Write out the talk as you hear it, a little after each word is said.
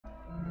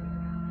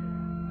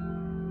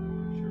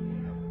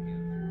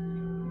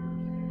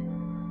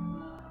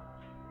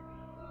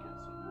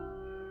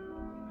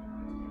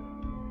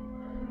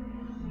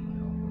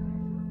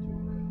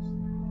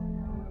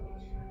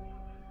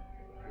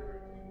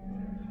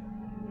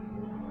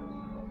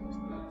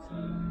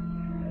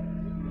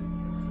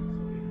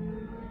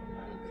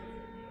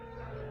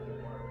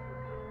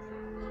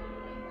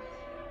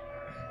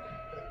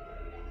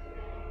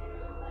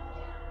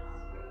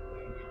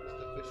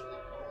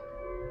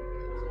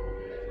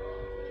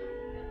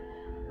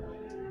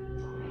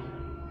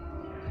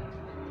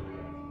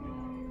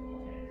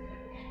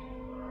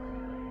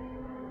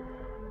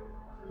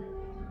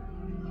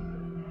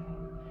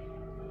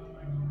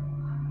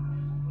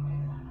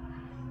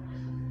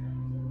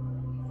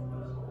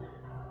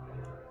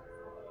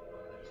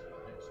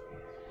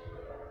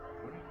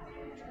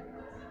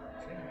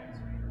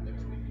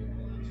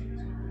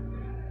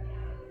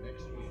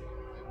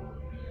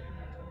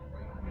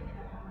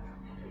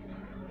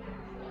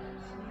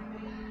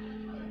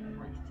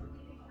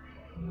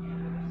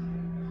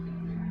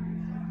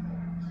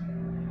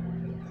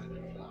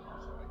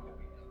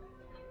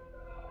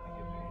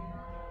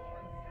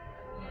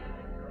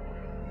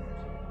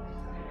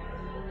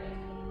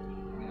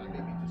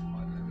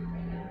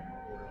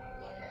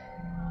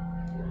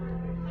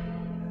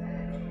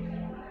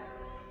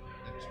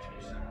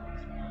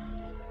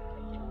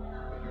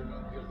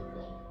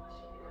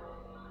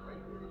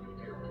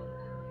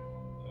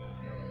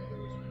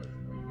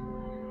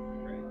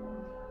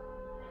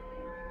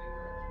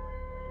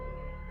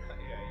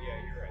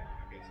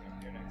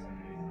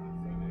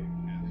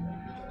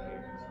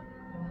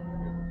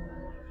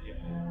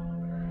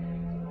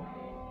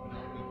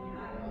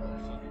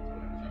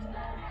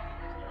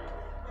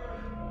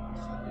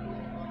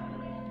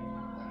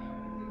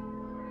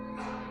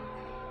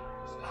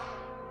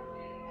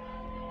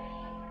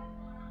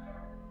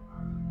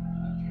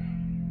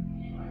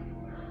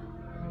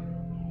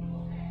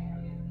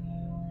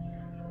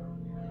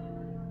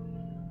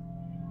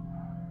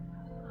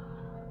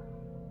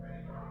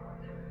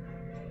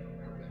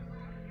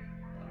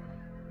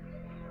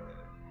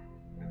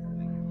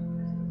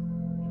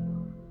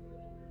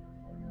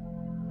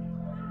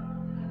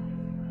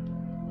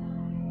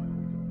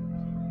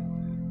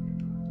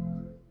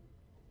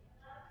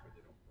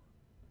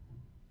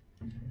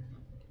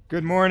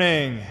Good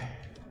morning.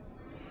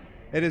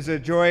 It is a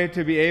joy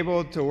to be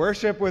able to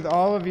worship with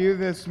all of you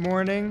this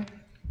morning,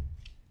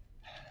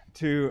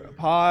 to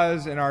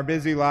pause in our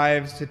busy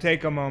lives, to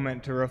take a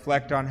moment to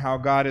reflect on how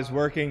God is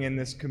working in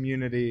this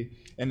community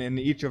and in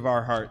each of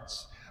our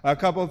hearts. A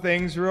couple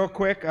things real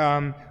quick.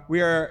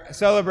 We are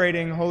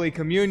celebrating Holy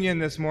Communion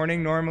this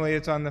morning. Normally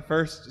it's on the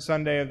first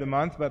Sunday of the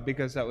month, but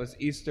because that was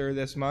Easter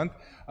this month,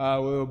 we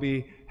will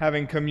be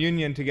having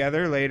communion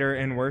together later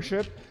in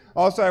worship.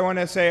 Also, I want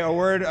to say a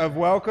word of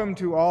welcome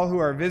to all who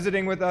are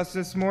visiting with us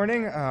this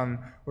morning.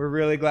 We're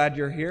really glad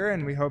you're here,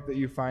 and we hope that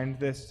you find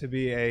this to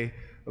be a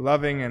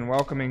loving and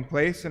welcoming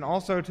place. And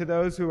also to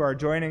those who are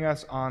joining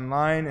us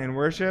online in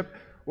worship,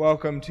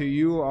 welcome to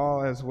you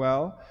all as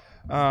well.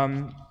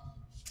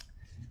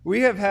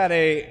 We have had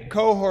a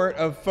cohort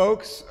of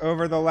folks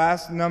over the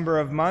last number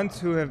of months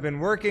who have been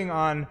working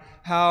on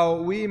how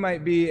we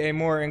might be a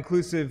more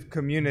inclusive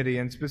community,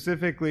 and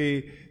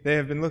specifically they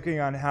have been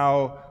looking on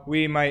how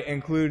we might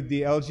include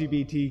the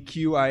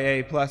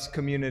LGBTQIA plus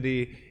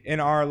community in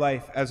our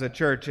life as a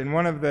church. And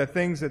one of the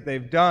things that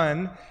they've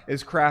done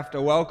is craft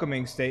a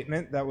welcoming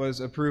statement that was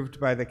approved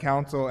by the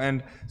council.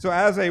 And so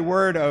as a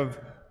word of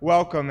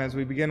welcome as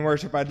we begin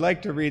worship, I'd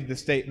like to read the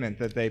statement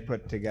that they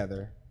put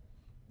together.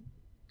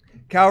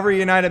 Calvary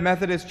United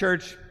Methodist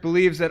Church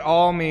believes that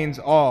all means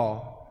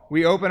all.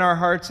 We open our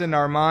hearts and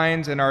our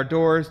minds and our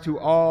doors to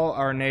all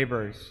our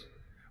neighbors.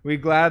 We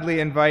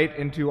gladly invite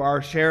into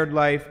our shared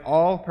life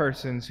all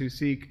persons who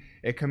seek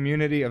a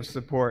community of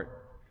support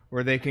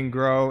where they can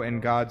grow in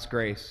God's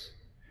grace,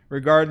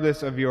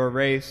 regardless of your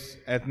race,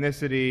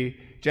 ethnicity,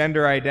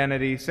 gender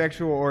identity,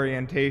 sexual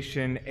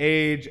orientation,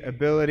 age,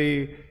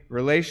 ability,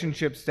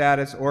 relationship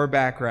status, or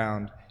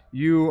background.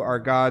 You are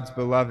God's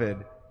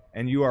beloved,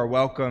 and you are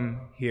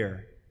welcome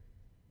here.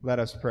 Let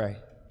us pray.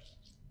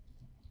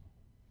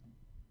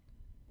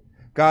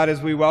 God,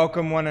 as we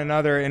welcome one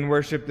another in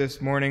worship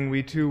this morning,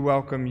 we too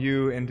welcome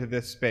you into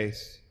this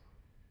space.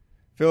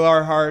 Fill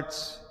our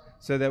hearts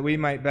so that we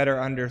might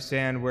better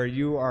understand where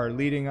you are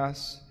leading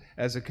us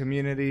as a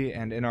community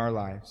and in our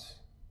lives.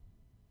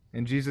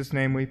 In Jesus'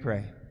 name we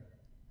pray.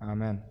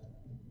 Amen.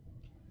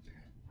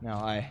 Now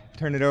I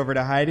turn it over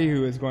to Heidi,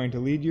 who is going to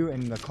lead you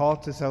in the call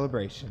to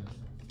celebration.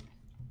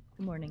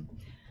 Good morning.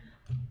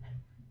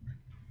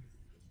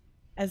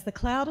 As the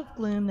cloud of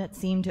gloom that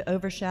seemed to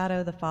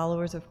overshadow the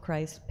followers of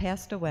Christ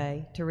passed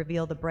away to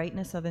reveal the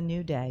brightness of a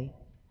new day,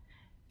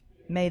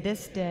 may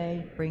this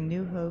day bring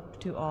new hope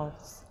to all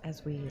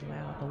as we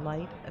allow the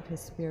light of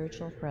his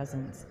spiritual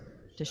presence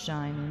to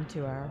shine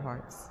into our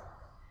hearts.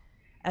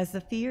 As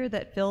the fear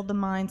that filled the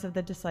minds of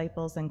the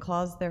disciples and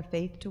caused their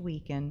faith to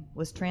weaken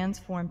was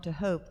transformed to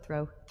hope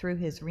through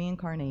his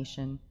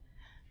reincarnation,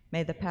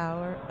 may the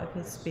power of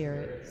his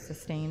Spirit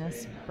sustain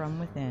us from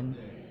within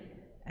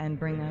and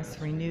bring us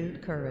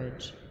renewed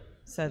courage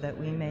so that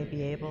we may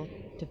be able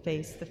to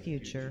face the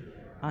future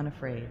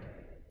unafraid.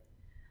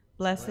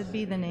 Blessed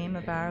be the name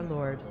of our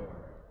Lord.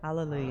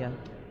 Hallelujah.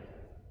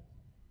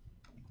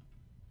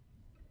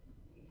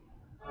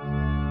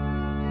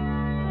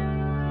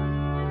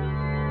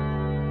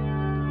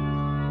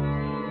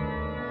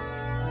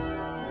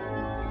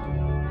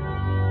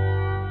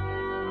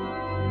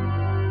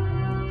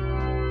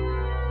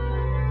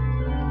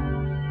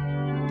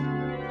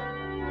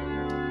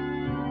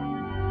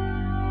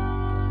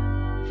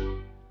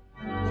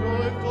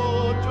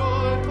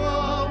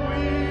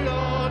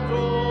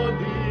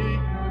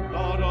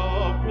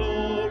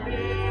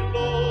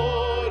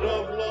 Lord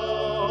of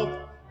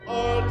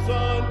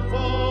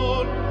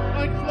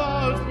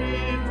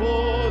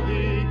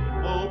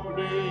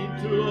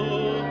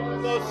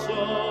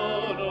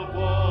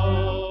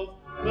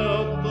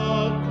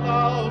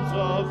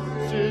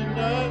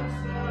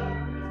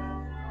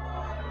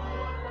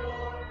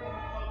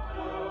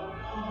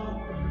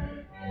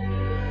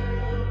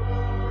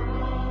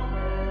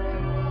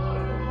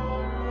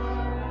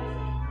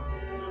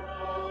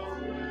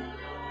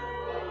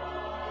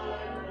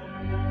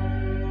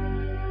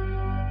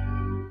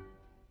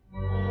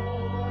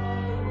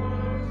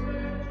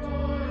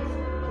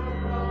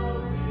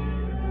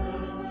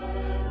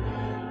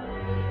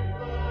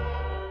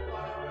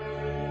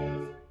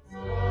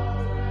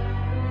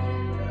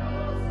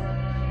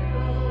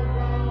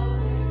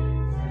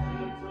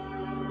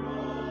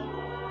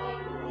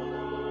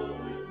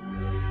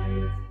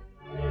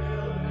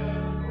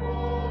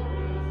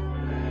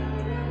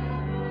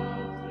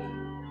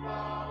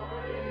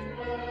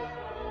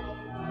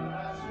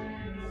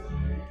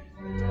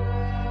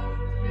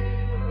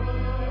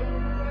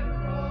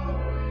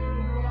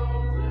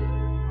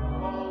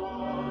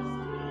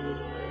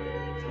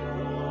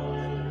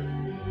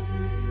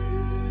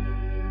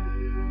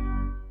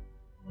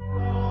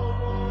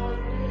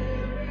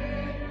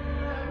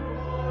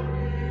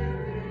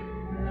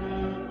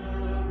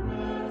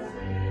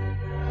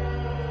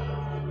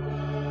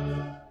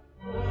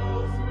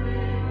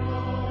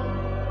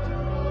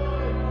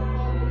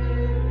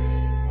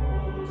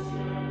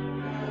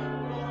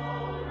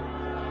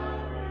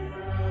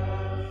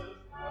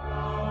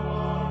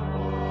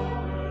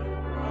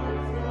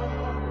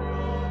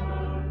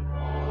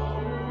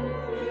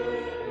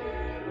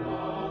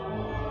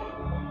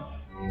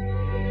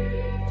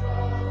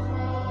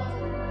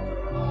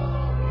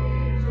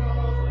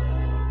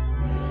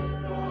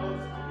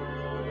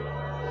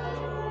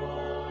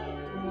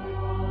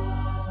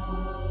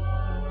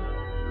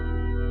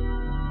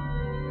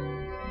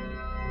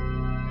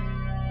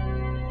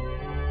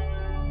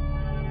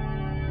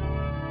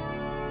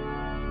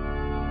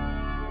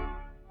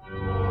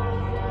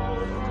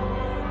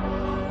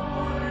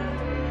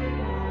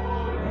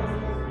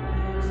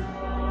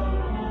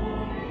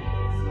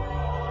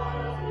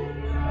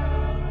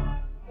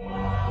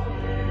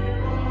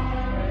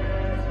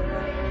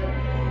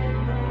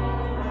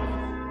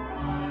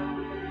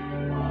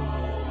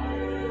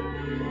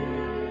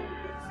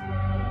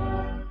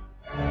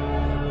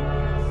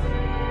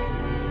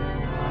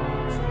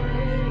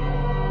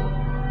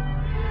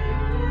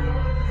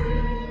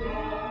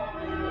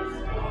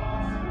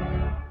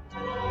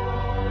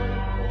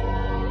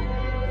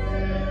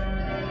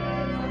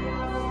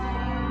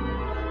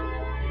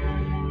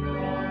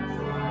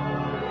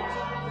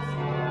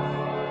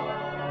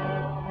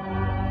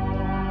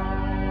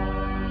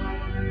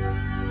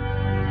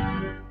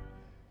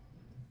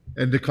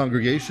And the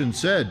congregation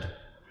said,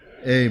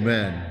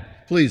 Amen.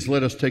 Please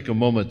let us take a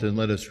moment and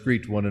let us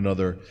greet one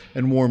another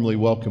and warmly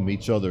welcome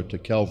each other to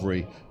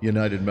Calvary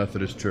United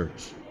Methodist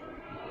Church.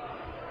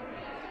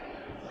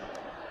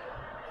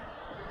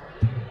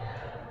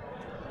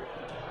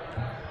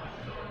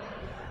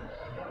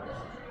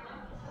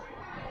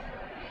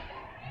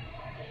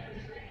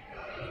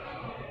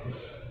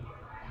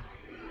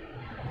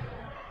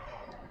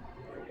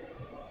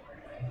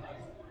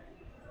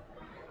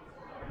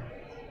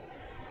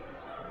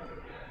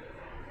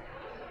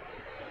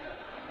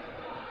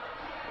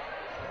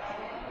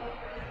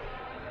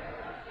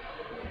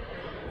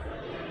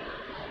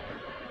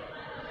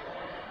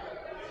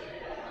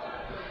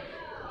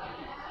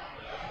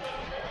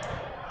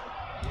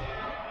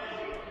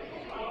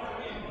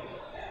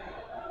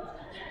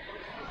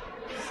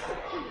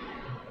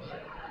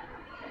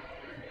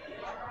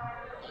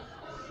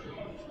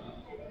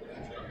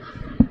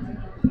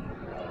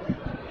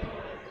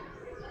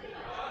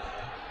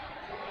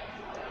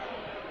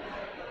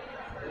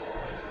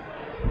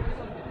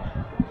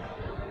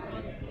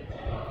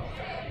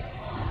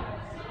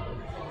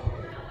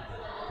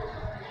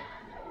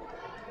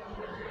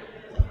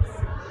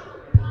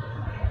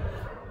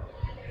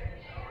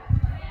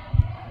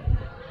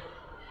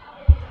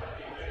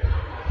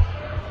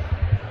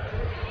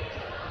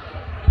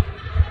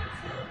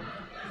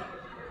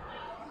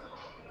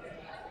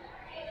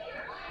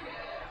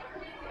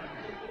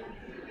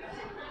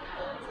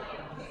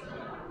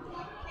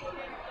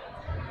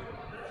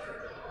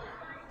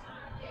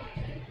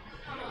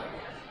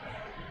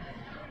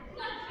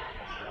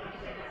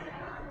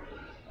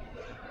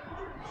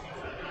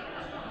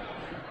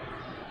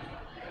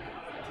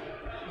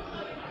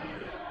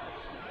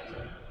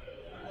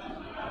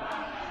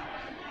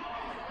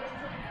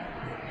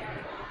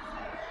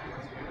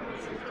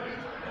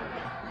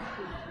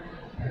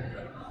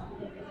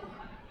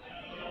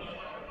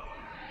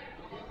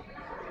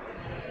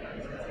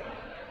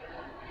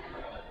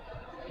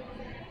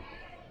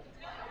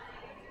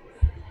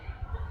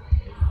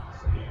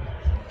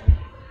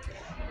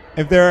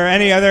 If there are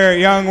any other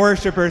young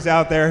worshipers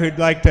out there who'd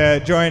like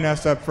to join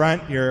us up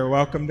front, you're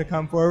welcome to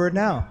come forward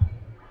now.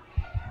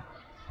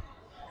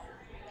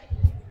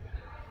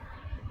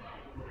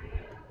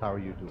 How are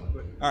you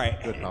doing? All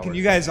right. Good, Can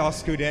you guys all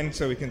scoot in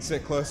so we can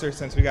sit closer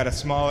since we got a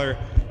smaller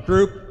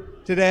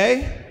group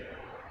today?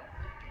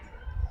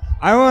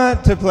 I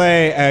want to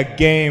play a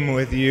game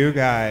with you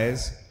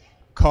guys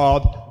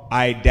called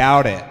I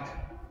Doubt It.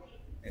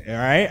 All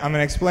right? I'm going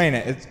to explain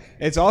it.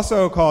 It's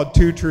also called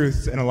Two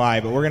Truths and a Lie,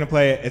 but we're going to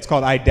play it. It's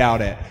called I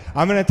Doubt It.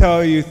 I'm going to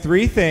tell you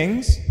 3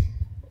 things.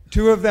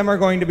 2 of them are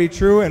going to be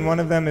true, and 1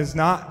 of them is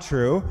not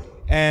true.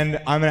 And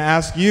I'm going to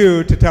ask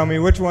you to tell me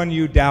which one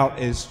you doubt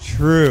is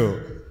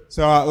true.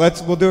 So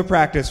we'll do a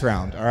practice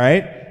round, all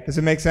right? Does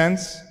it make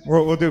sense?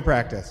 We'll do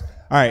practice.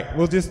 All right,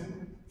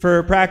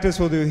 for practice,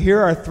 we'll do, here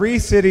are 3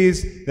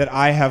 cities that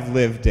I have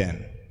lived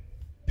in.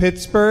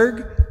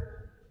 Pittsburgh,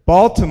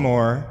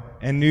 Baltimore,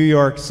 and New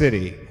York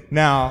City.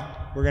 Now,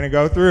 we're going to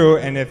go through,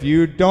 and if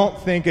you don't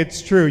think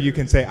it's true, you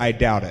can say, I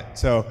doubt it.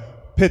 So,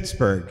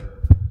 Pittsburgh.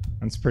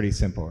 That's pretty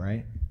simple,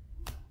 right?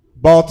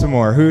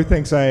 Baltimore. Who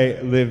thinks I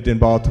lived in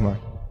Baltimore?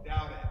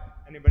 Doubt it.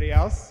 Anybody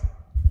else?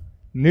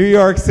 New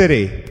York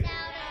City. Doubt it.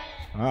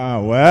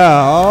 Oh,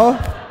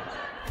 well,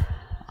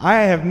 I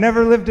have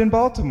never lived in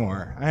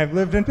Baltimore. I have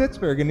lived in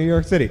Pittsburgh and New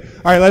York City.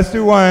 All right, let's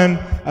do one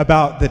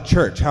about the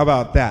church. How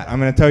about that? I'm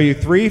going to tell you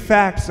 3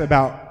 facts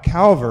about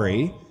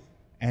Calvary,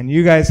 and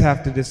you guys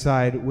have to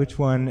decide which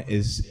one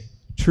is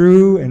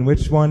true and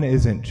which one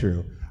isn't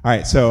true. All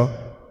right, so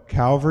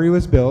Calvary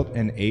was built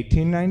in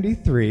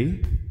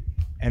 1893,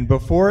 and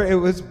before it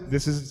was,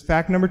 this is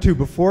fact number 2,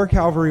 before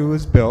Calvary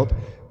was built,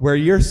 where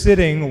you're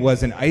sitting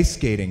was an ice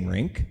skating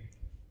rink,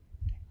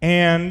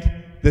 and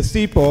the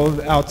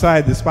steeple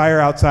outside, the spire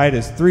outside,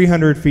 is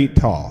 300 feet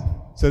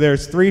tall. So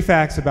there's 3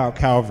 facts about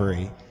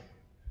Calvary.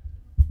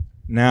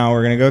 Now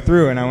we're going to go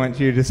through, and I want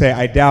you to say,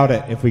 I doubt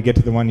it, if we get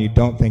to the one you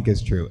don't think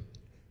is true.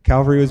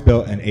 Calvary was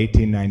built in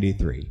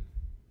 1893.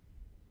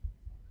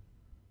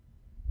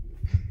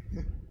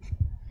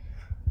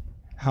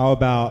 How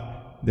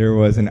about there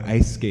was an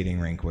ice skating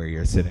rink where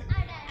you're sitting?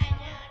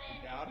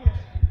 I doubt it.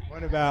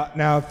 What about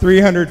now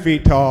 300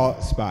 feet tall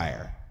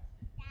spire?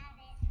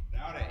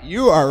 Doubt it.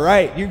 You are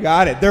right. You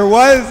got it. There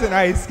was an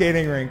ice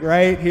skating rink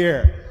right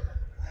here.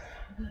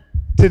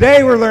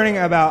 Today we're learning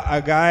about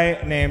a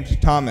guy named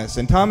Thomas,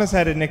 and Thomas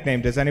had a nickname.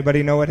 Does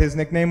anybody know what his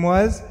nickname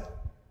was?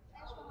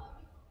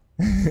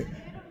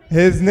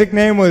 His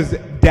nickname was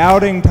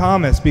Doubting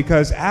Thomas,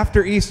 because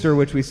after Easter,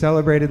 which we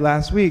celebrated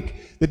last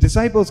week, the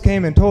disciples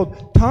came and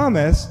told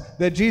Thomas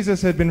that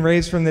Jesus had been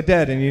raised from the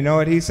dead. And you know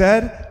what he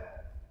said?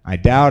 I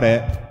doubt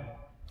it.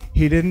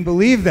 He didn't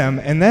believe them.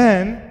 And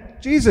then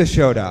Jesus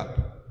showed up.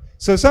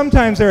 So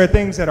sometimes there are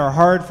things that are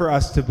hard for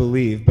us to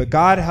believe, but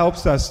God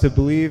helps us to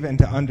believe and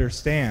to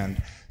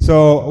understand.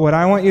 So what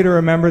I want you to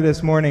remember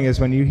this morning is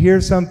when you hear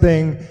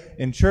something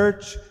in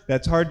church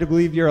that's hard to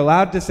believe, you're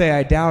allowed to say,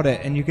 I doubt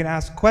it, and you can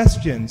ask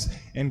questions,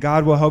 and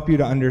God will help you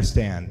to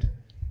understand,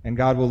 and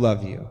God will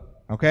love you.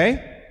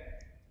 Okay?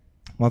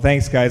 Well,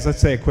 thanks, guys. Let's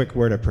say a quick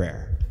word of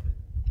prayer.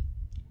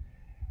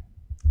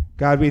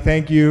 God, we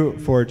thank you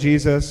for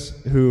Jesus,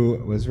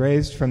 who was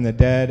raised from the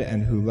dead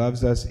and who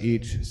loves us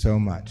each so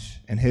much.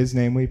 In his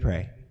name we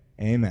pray.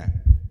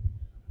 Amen.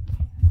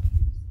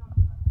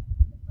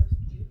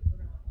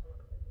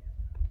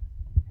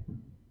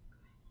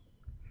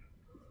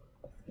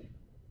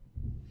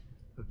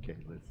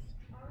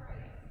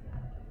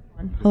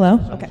 Hello?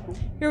 Okay,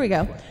 here we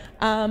go.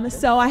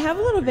 So I have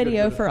a little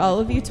video for all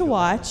of you to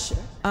watch.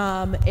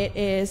 It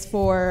is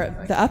for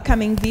the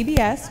upcoming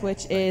VBS,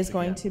 which is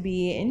going to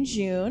be in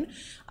June.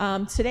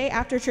 Today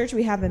after church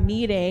we have a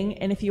meeting,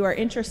 and if you are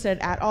interested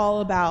at all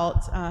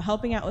about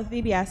helping out with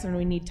VBS, and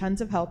we need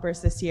tons of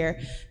helpers this year,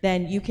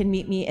 then you can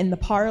meet me in the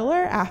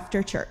parlor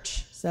after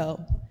church.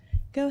 So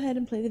go ahead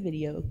and play the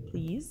video,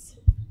 please.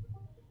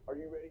 Are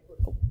you ready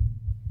for it?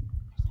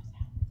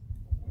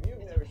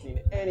 You've never seen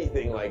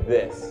anything like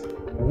this.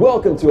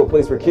 Welcome to a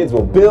place where kids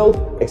will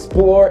build,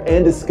 explore,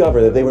 and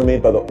discover that they were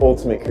made by the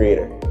ultimate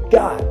creator,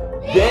 God.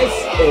 This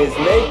is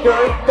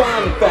Maker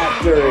Fun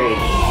Factory.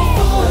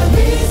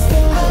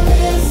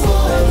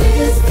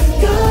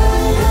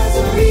 God has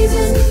a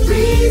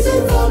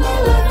reason for my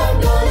life.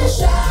 I'm gonna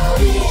shout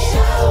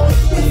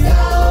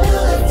without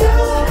a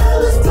doubt. I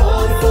was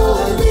born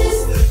for this,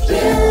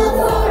 built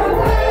for a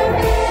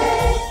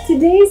purpose.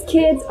 Today's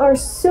kids are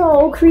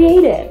so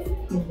creative.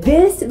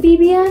 This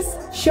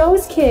VBS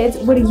shows kids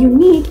what a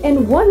unique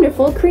and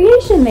wonderful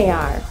creation they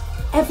are.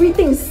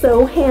 Everything's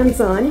so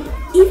hands-on,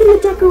 even the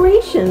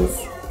decorations.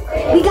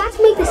 We got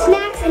to make the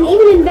snacks and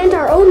even invent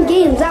our own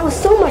games. That was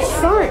so much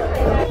fun.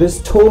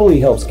 This totally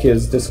helps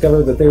kids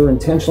discover that they were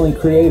intentionally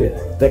created,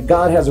 that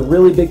God has a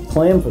really big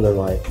plan for their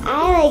life.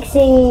 I like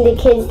seeing the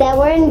kids that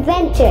were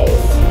inventors.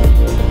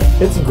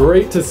 It's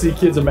great to see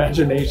kids'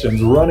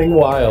 imaginations running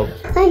wild.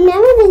 I've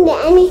never been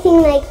to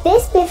anything like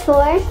this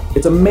before.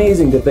 It's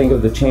amazing to think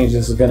of the change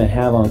this is going to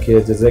have on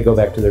kids as they go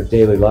back to their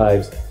daily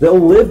lives. They'll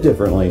live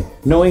differently,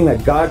 knowing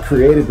that God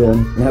created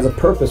them and has a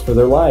purpose for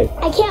their life.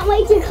 I can't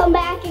wait to come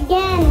back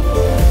again.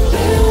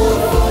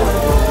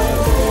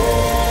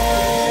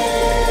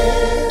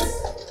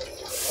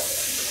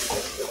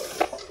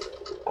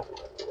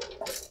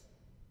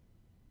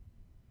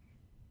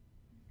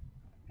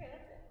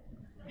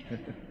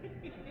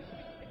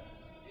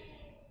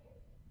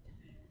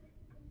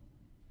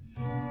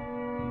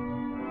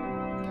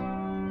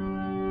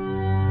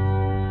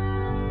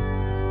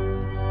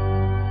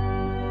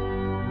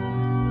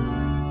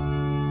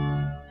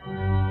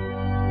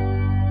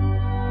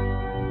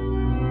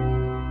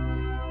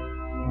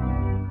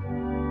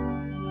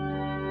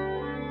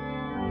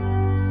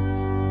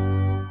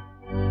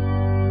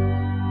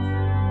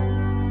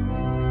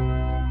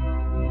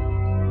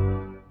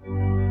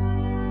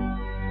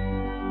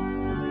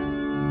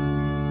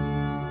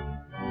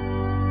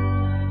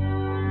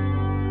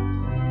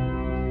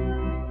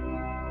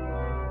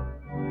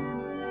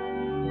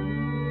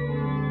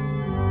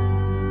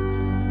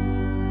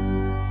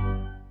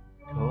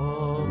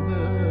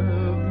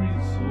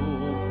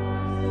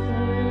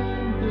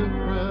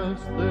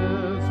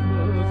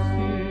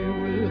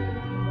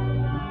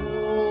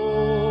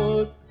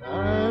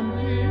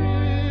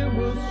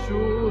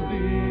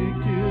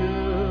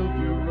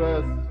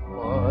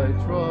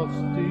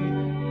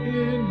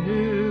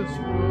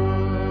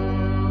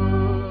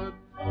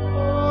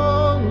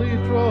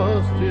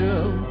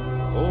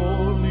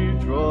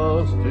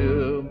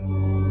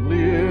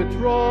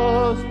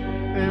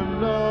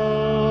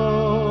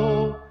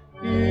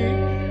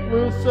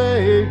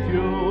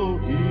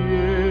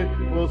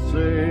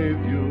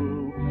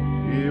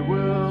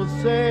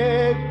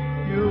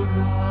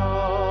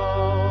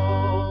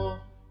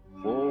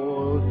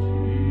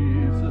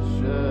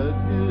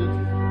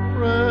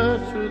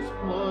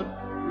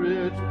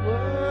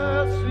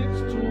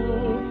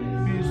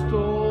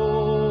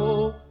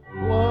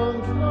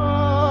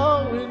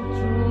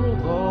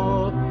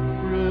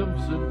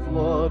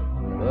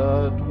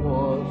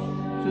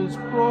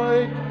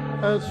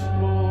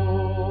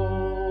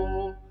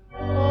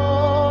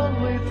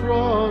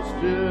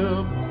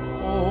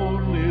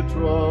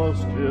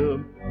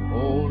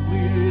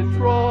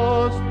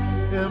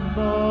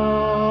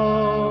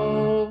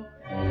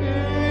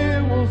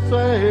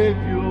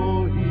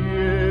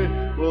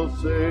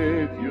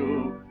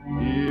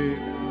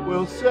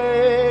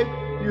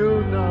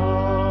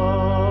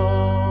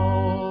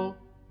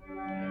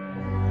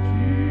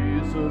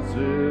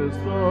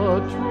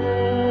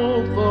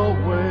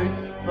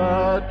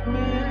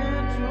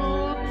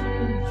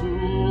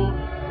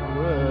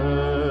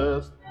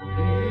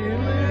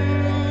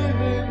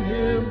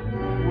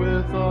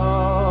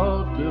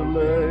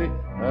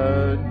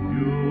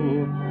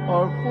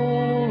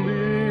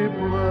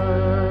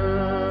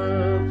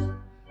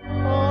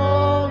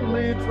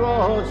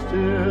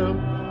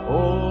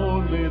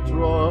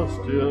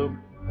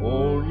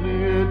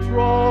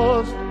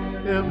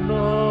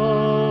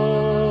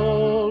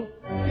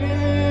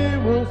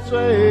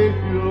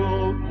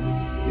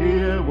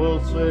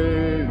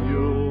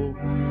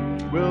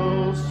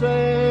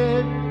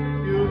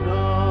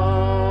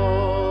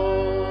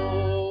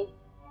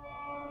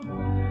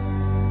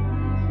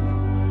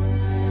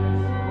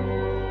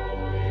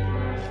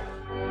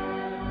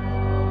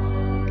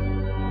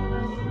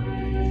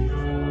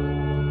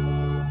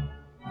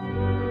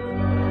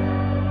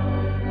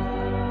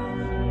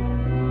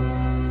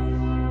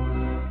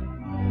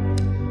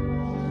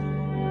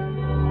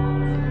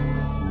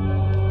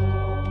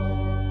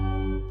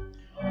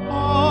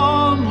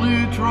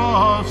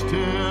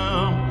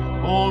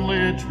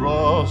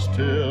 trust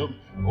Him,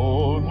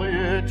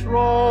 only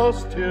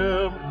trust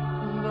Him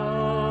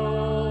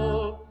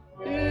now.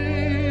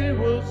 He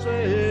will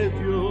save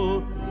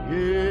you,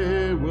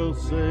 He will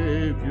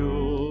save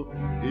you,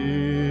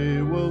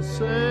 He will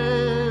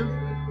save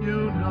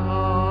you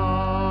now.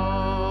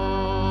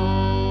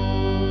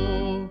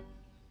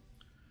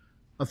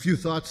 A few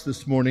thoughts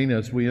this morning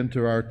as we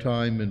enter our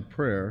time in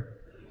prayer.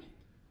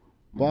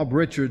 Bob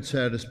Richards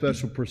had a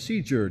special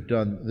procedure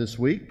done this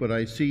week, but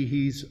I see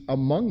he's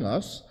among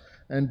us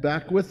and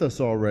back with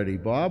us already.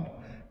 Bob,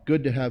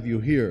 good to have you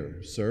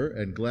here, sir,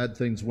 and glad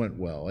things went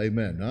well.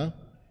 Amen, huh?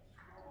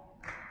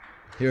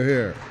 Hear,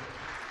 hear.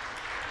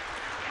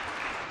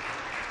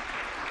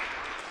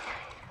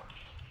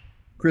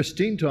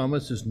 Christine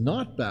Thomas is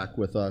not back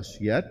with us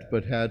yet,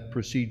 but had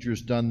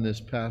procedures done this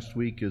past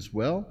week as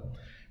well.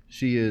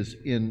 She is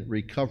in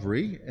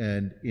recovery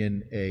and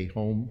in a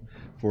home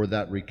for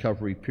that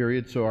recovery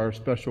period, so our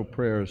special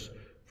prayers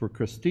for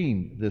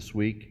Christine this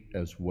week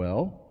as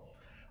well.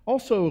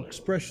 Also,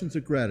 expressions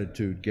of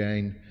gratitude,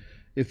 gang.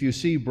 If you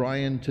see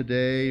Brian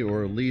today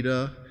or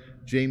Lita,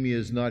 Jamie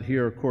is not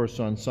here, of course,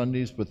 on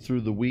Sundays, but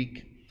through the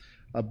week.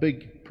 A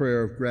big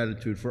prayer of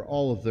gratitude for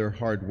all of their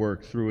hard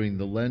work through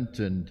the Lent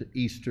and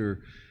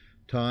Easter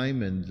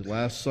time, and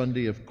last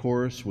Sunday, of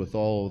course, with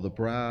all of the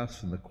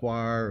brass and the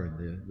choir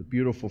and the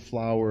beautiful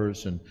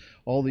flowers and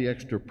all the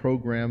extra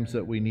programs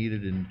that we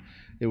needed, and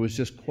it was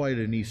just quite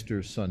an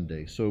Easter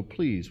Sunday. So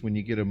please, when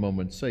you get a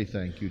moment, say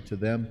thank you to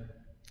them.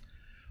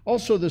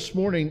 Also this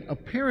morning,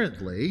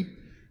 apparently,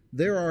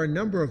 there are a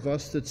number of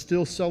us that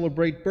still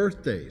celebrate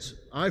birthdays.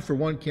 I, for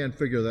one, can't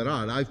figure that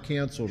out. I've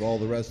canceled all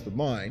the rest of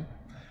mine.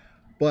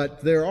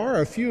 But there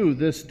are a few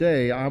this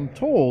day. I'm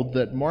told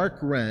that Mark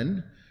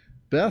Wren,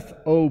 Beth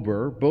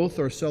Ober, both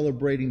are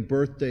celebrating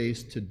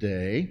birthdays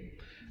today,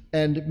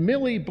 and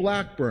Millie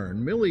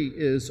Blackburn. Millie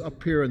is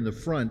up here in the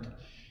front.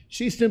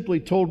 She simply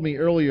told me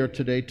earlier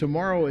today,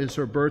 tomorrow is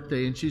her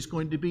birthday, and she's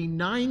going to be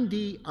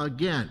 90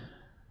 again.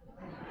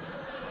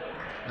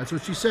 That's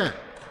what she said.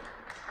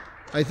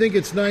 I think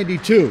it's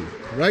 92,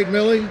 right,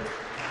 Millie?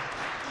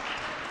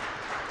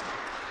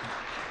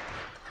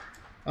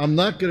 I'm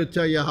not going to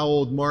tell you how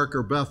old Mark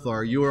or Beth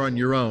are. You are on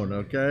your own,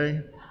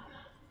 okay?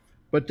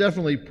 But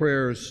definitely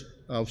prayers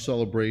of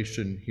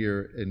celebration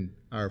here in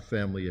our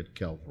family at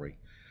Calvary.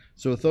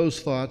 So with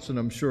those thoughts, and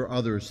I'm sure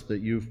others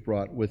that you've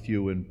brought with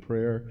you in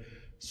prayer,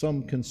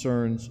 some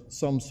concerns,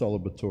 some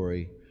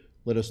celebratory,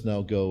 let us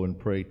now go and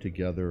pray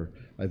together.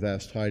 I've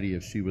asked Heidi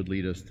if she would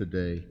lead us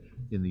today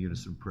in the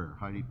unison prayer.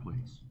 Heidi,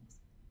 please.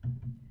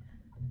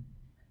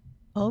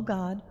 O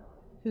God,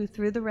 who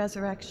through the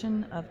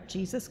resurrection of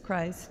Jesus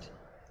Christ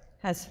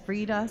has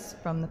freed us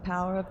from the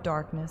power of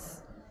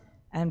darkness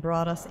and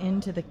brought us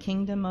into the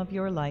kingdom of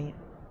your light,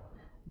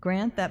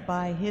 grant that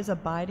by his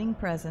abiding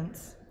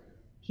presence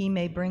he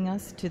may bring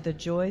us to the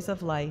joys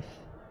of life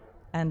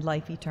and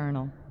life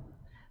eternal.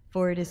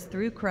 For it is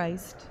through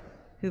Christ,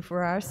 who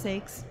for our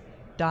sakes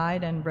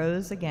died and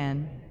rose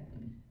again,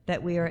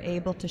 that we are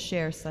able to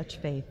share such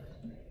faith.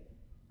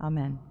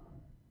 Amen.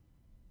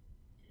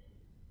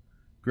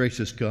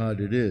 Gracious God,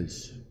 it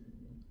is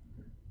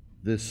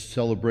this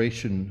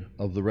celebration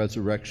of the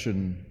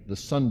resurrection, the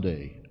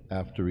Sunday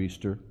after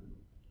Easter.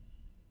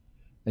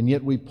 And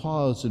yet we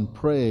pause and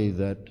pray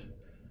that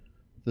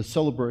the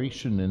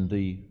celebration and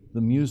the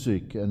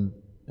music and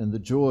the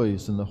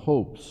joys and the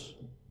hopes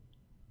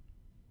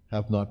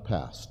have not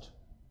passed,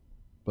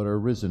 but are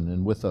risen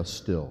and with us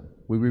still.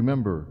 We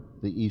remember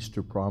the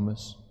Easter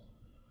promise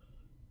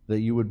that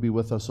you would be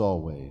with us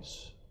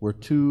always, where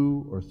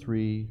 2 or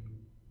 3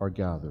 are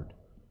gathered.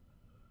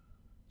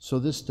 So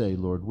this day,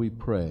 Lord, we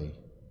pray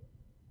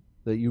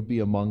that you be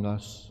among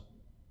us,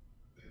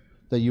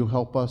 that you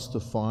help us to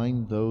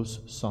find those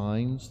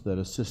signs that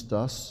assist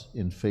us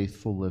in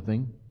faithful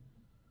living.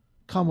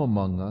 Come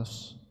among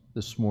us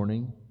this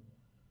morning,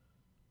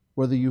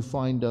 whether you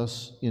find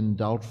us in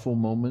doubtful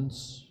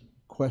moments,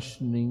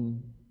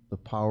 questioning the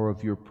power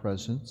of your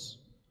presence,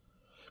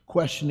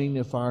 questioning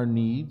if our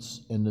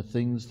needs and the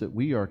things that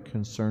we are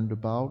concerned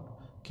about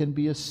can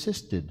be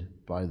assisted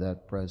by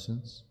that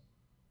presence,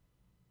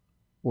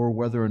 or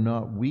whether or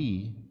not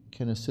we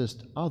can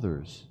assist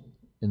others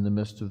in the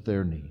midst of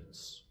their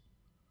needs.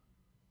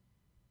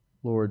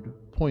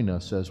 Lord, point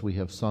us, as we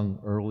have sung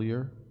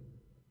earlier,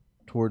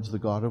 towards the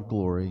God of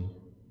glory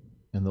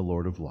and the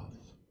Lord of love.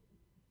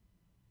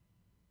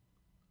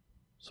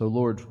 So,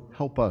 Lord,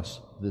 help us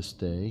this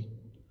day,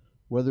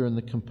 whether in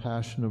the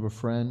compassion of a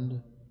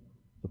friend,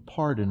 the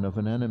pardon of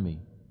an enemy,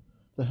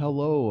 the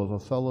hello of a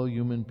fellow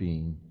human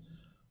being,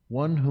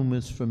 one whom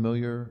is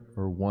familiar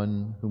or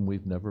one whom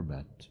we've never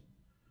met.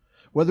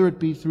 Whether it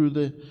be through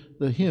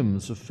the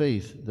hymns of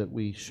faith that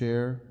we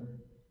share,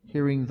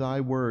 hearing thy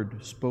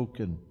word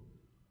spoken,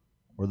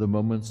 or the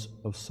moments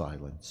of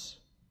silence.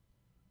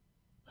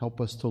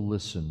 Help us to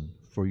listen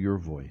for your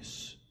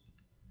voice,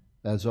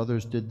 as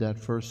others did that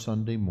first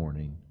Sunday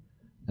morning,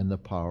 and the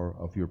power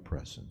of your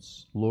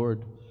presence.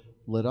 Lord,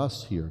 let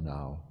us hear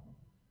now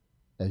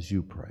as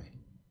you pray.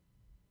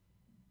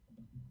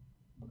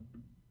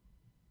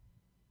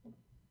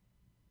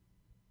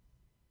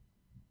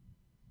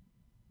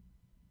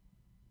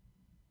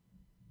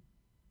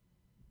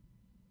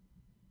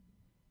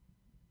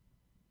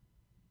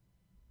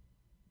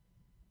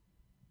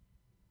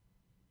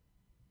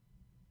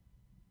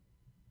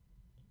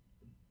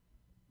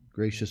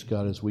 Gracious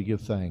God, as we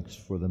give thanks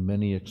for the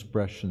many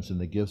expressions and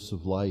the gifts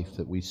of life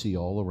that we see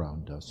all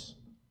around us,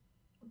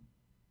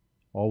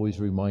 always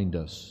remind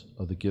us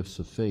of the gifts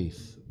of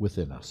faith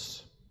within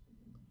us.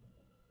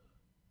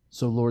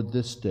 So, Lord,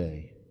 this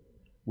day,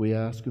 we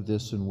ask of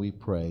this and we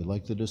pray,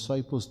 like the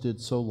disciples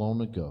did so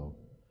long ago.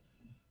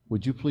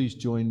 Would you please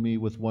join me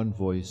with one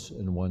voice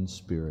and one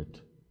spirit,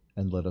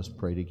 and let us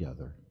pray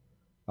together.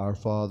 Our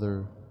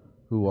Father,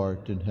 who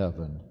art in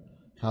heaven,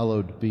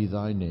 hallowed be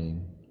thy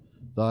name.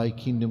 Thy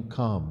kingdom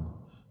come,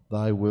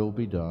 thy will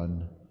be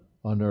done,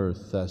 on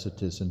earth as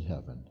it is in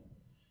heaven.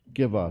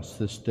 Give us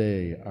this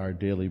day our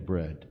daily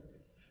bread,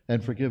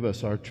 and forgive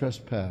us our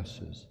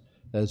trespasses,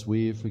 as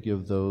we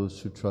forgive those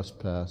who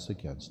trespass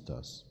against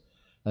us.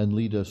 And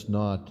lead us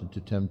not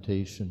into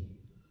temptation,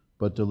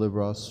 but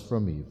deliver us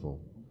from evil.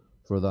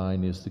 For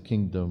thine is the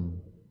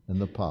kingdom, and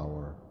the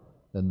power,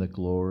 and the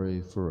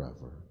glory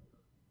forever.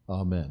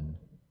 Amen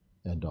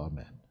and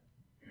amen.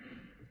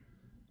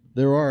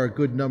 There are a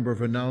good number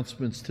of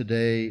announcements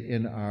today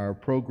in our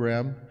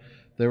program.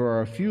 There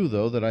are a few,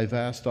 though, that I've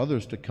asked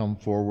others to come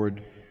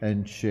forward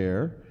and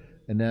share.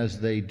 And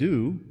as they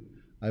do,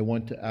 I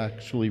want to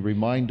actually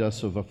remind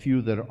us of a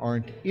few that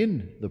aren't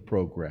in the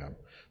program.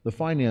 The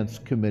Finance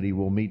Committee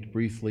will meet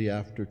briefly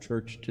after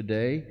church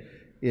today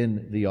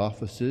in the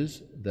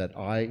offices that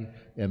I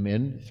am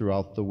in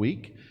throughout the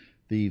week.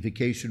 The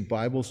Vacation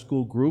Bible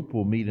School group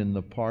will meet in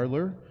the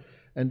parlor.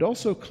 And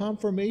also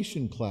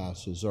confirmation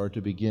classes are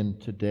to begin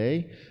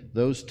today.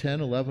 Those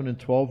 10, 11, and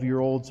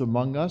 12-year-olds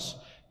among us,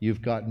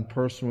 you've gotten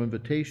personal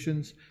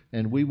invitations,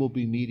 and we will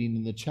be meeting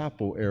in the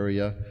chapel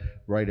area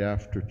right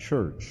after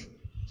church.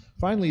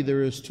 Finally,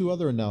 there is two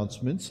other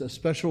announcements. A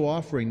special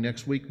offering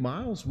next week.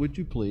 Miles, would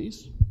you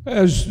please?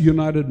 As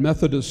United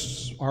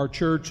Methodists, our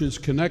church is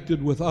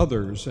connected with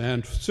others,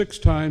 and 6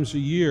 times a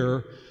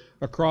year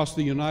across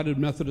the United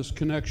Methodist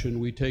Connection,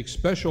 we take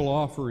special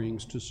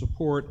offerings to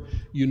support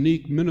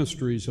unique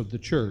ministries of the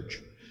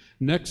church.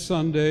 Next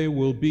Sunday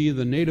will be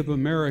the Native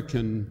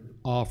American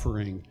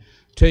offering,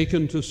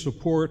 taken to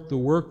support the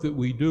work that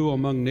we do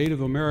among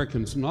Native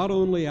Americans, not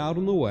only out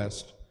in the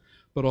West,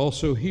 but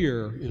also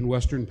here in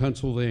Western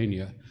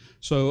Pennsylvania.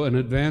 So an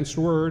advanced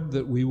word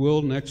that we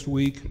will next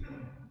week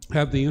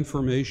have the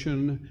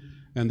information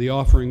and the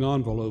offering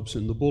envelopes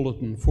in the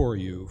bulletin for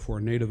you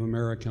for Native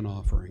American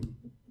offering.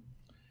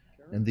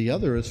 And the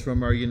other is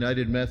from our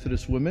United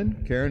Methodist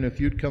women. Karen, if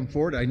you'd come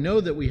forward. I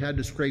know that we had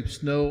to scrape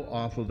snow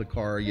off of the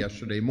car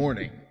yesterday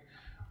morning,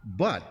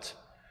 but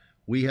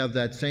we have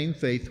that same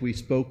faith we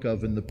spoke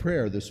of in the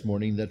prayer this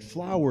morning, that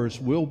flowers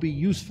will be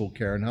useful.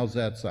 Karen, how's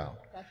that sound?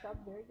 That sounds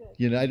very good.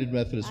 United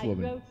Methodist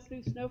woman. I drove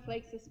through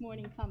snowflakes this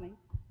morning coming.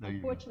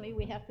 Unfortunately,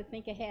 we have to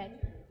think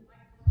ahead.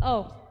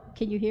 Oh,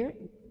 can you hear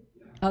it?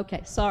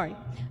 Okay, sorry.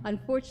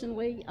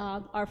 Unfortunately,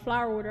 our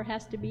flower order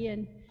has to be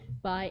in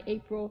by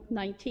April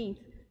 19th.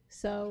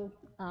 So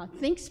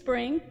think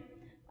spring.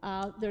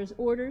 There's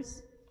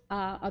orders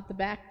at the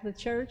back of the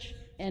church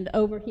and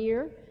over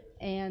here,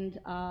 and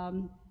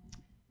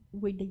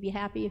we'd be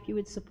happy if you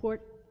would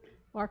support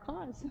our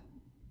cause.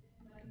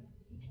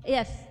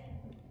 Yes.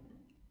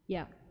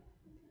 Yeah.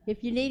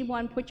 If you need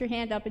one, put your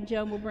hand up and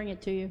Joan will bring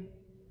it to you.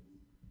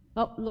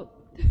 Oh,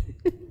 look.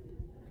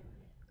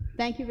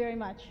 Thank you very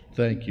much.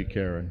 Thank you,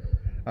 Karen.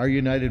 Our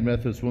United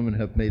Methodist women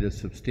have made a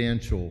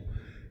substantial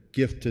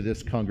gift to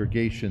this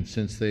congregation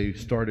since they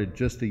started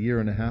just a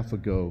year and a half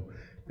ago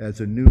as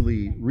a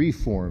newly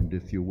reformed,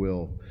 if you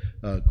will,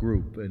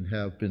 group, and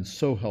have been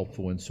so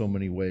helpful in so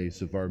many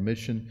ways of our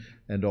mission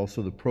and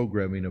also the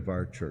programming of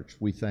our church.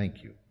 We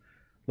thank you.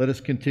 Let us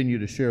continue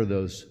to share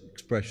those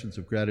expressions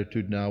of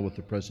gratitude now with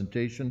the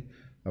presentation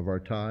of our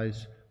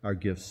tithes, our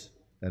gifts,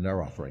 and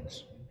our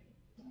offerings.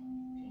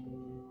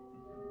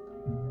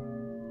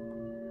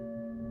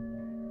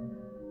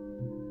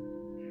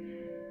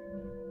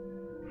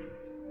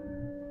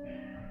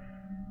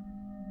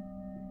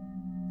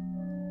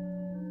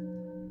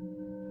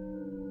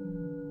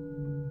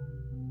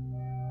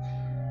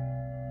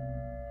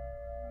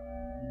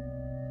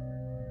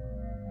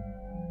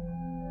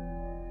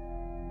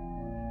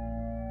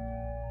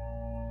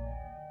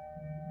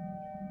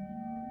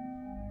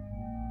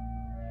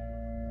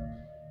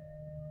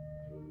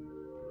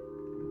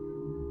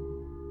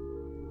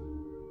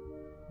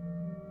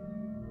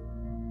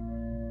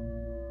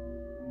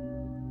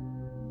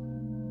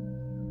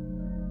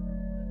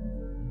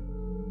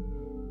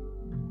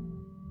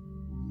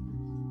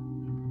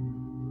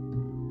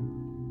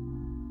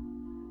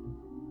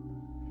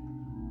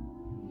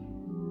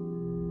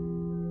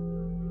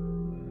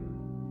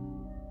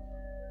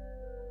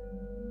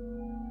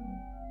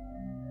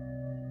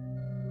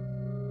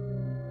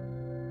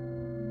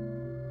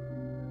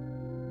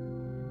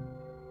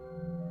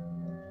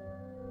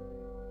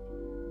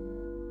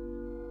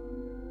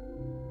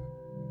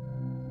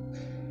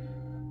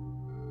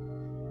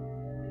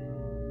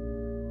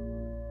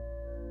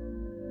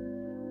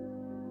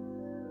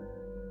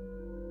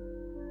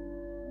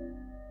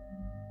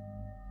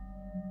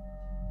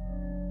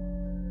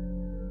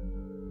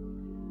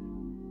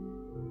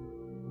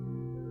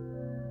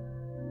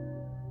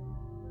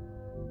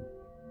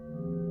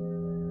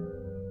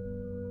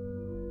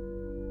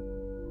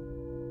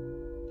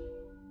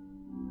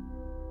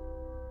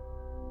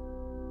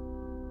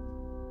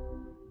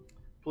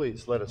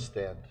 Please let us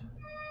stand.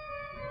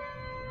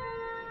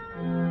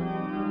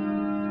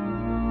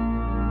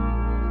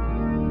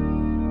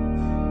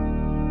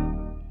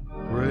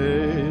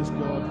 Praise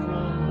God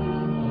from whom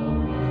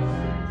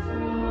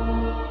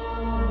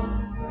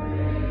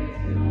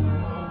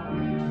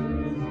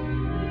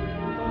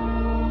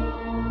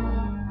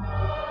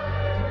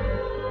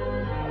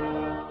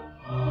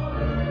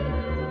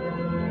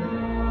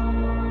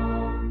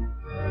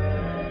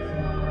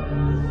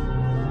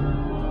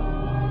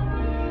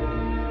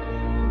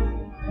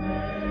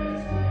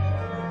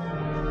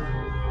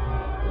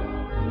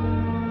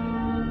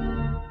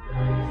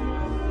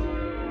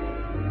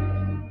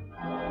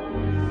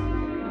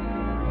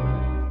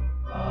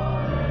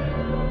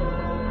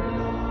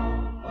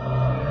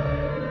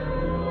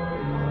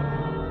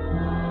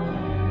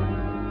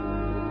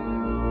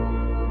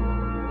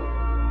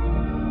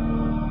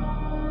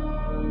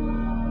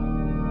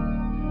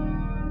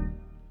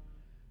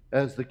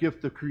As the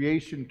gift of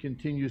creation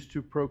continues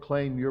to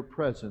proclaim your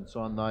presence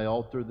on thy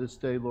altar this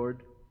day,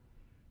 Lord,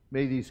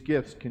 may these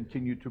gifts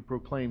continue to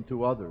proclaim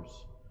to others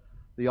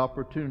the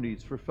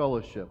opportunities for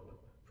fellowship,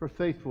 for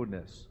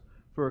faithfulness,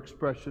 for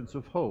expressions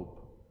of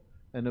hope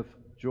and of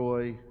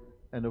joy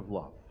and of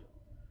love.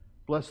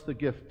 Bless the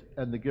gift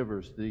and the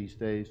givers these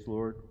days,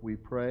 Lord, we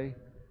pray,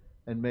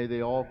 and may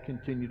they all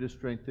continue to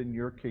strengthen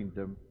your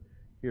kingdom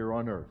here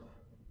on earth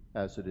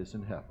as it is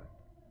in heaven.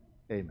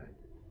 Amen.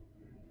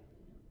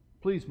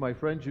 Please, my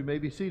friends, you may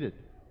be seated.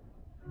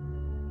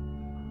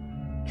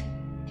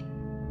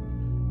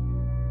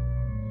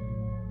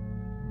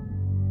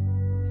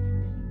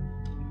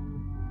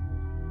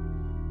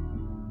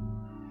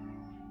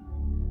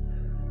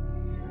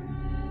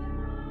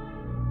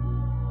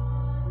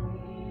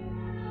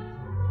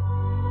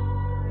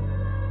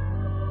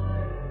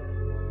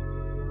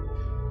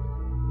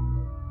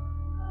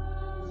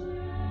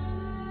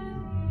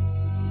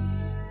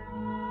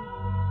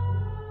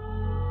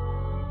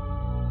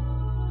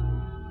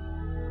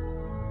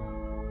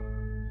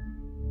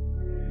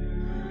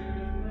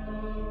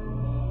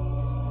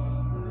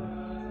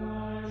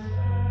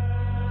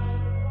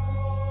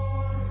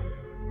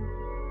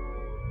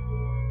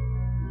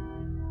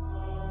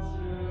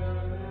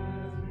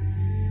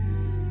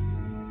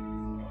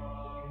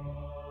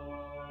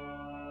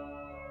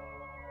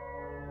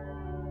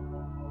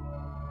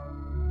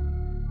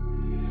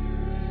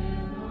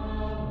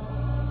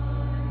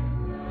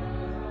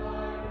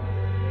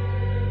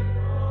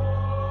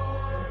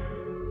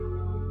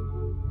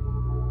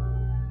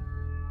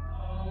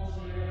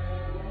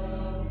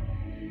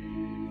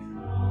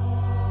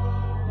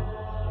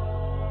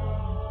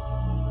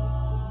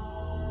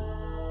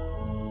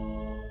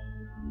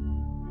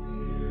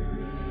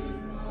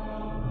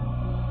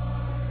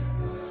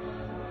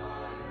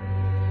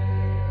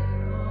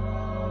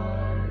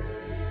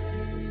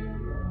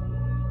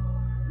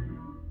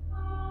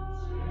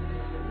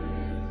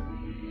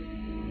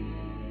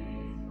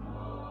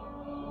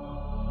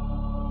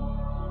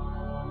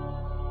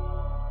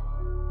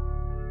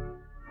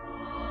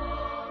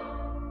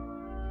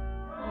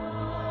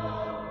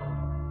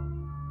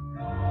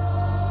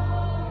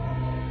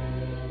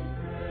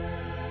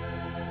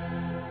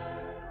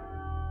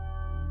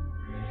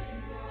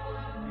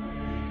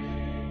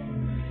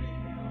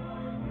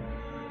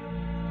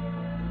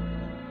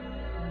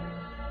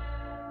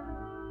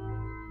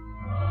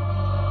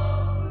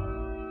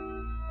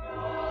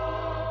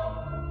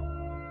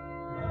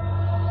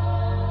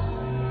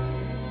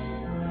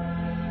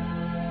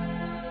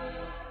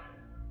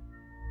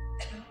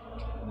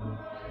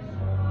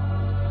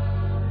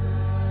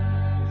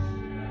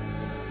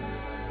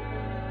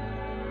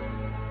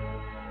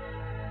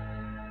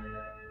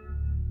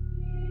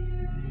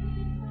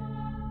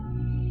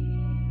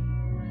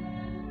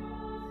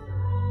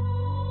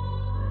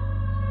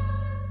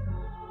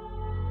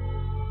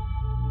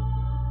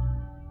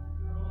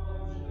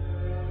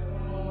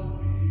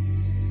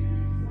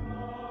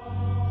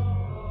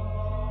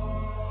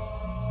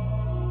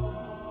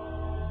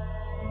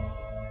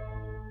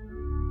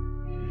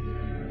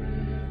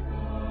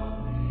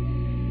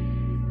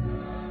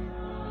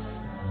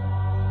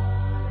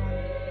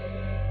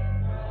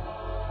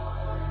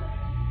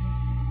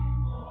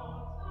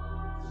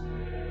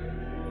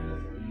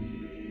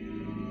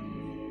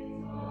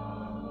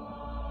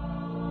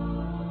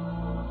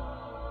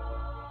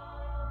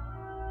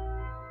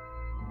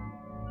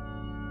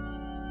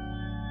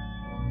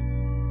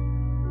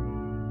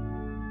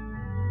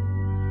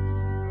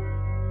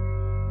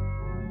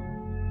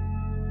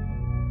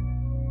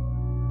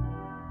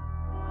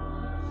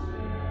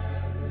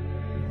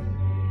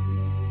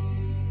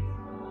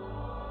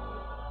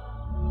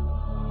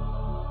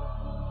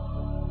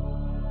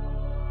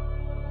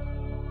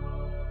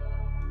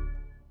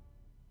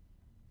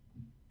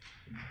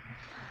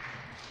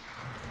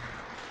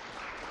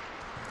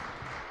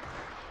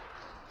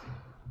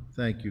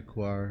 Thank you,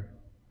 choir.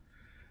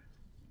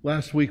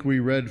 Last week we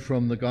read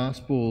from the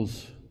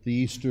Gospels the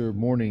Easter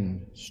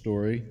morning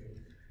story.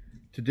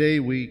 Today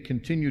we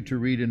continue to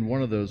read in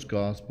one of those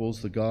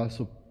Gospels, the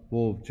Gospel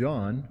of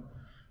John,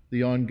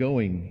 the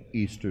ongoing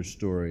Easter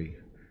story.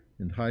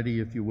 And Heidi,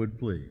 if you would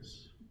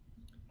please.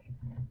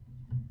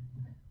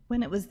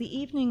 When it was the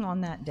evening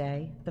on that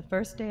day, the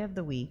first day of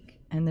the week,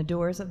 and the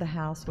doors of the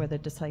house where the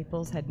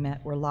disciples had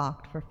met were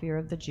locked for fear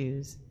of the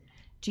Jews,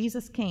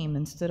 Jesus came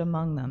and stood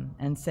among them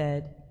and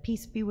said,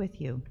 "Peace be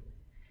with you."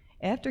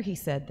 After he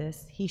said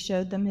this, he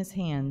showed them his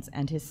hands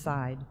and his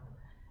side.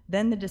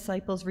 Then the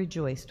disciples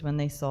rejoiced when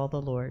they saw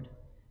the Lord.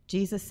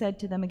 Jesus said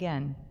to them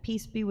again,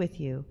 "Peace be with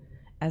you.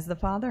 As the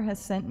Father has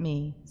sent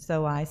me,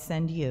 so I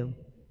send you."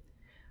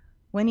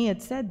 When he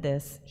had said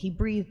this, he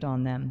breathed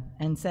on them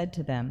and said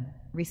to them,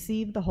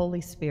 "Receive the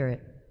Holy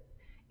Spirit.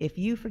 If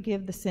you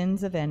forgive the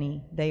sins of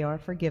any, they are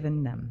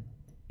forgiven them.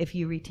 If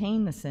you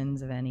retain the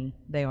sins of any,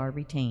 they are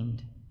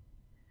retained."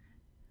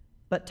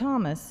 But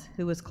Thomas,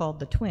 who was called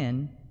the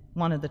twin,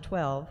 one of the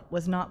 12,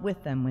 was not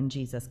with them when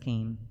Jesus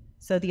came.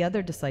 So the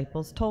other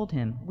disciples told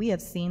him, "We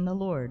have seen the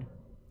Lord."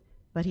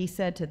 But he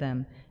said to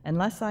them,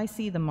 "Unless I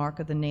see the mark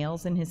of the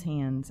nails in his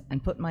hands,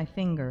 and put my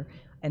finger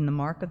in the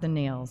mark of the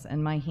nails,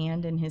 and my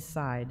hand in his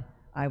side,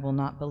 I will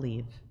not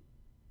believe."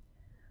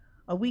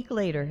 A week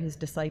later, his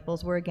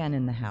disciples were again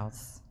in the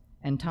house,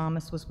 and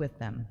Thomas was with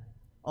them.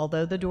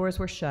 Although the doors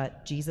were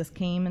shut, Jesus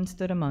came and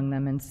stood among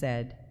them and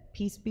said,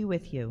 "Peace be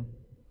with you."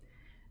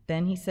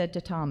 Then he said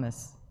to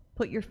Thomas,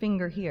 "Put your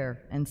finger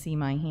here and see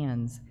my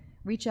hands.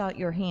 Reach out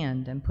your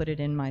hand and put it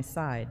in my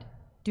side.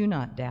 Do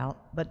not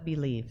doubt, but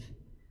believe."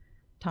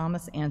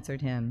 Thomas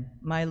answered him,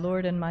 "My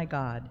Lord and my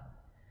God."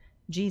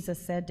 Jesus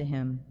said to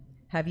him,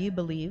 "Have you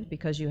believed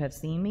because you have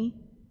seen me?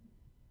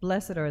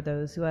 Blessed are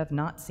those who have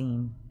not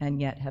seen and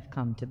yet have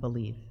come to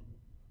believe."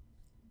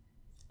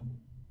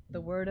 The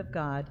word of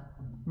God,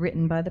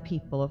 written by the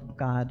people of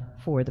God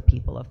for the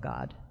people of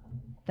God.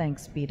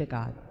 Thanks be to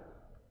God.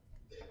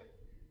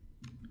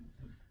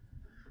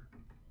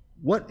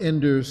 What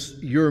enters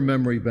your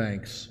memory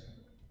banks?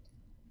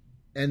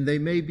 And they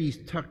may be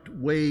tucked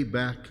way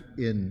back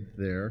in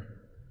there.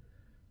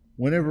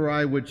 Whenever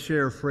I would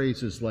share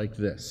phrases like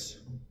this: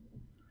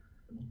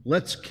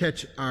 "Let's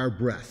catch our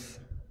breath,"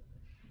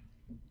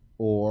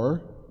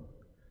 or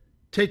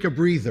 "take a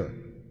breather,"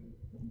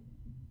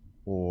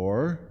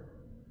 or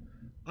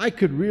 "I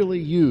could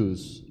really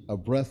use a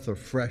breath of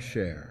fresh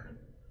air."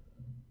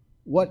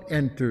 What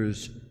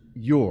enters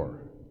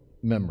your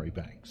memory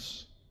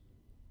banks?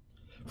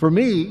 For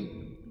me,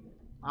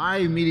 I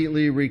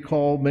immediately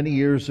recall many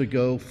years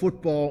ago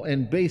football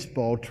and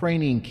baseball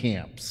training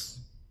camps.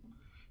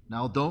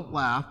 Now, don't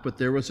laugh, but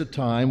there was a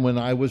time when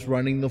I was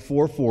running the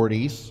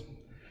 440s,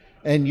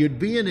 and you'd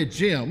be in a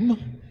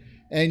gym,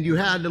 and you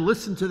had to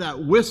listen to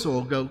that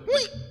whistle go,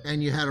 "Whee!"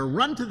 and you had to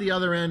run to the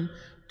other end,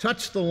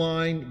 touch the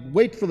line,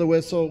 wait for the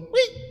whistle,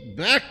 "Whee!"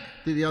 back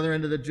to the other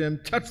end of the gym,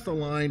 touch the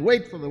line,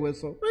 wait for the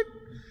whistle, "Whee!"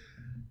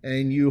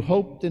 and you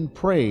hoped and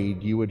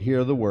prayed you would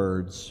hear the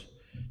words,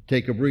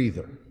 "Take a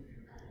breather."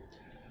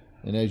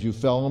 And as you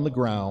fell on the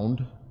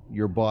ground,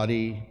 your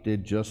body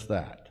did just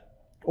that.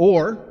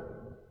 Or,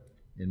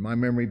 in my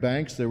memory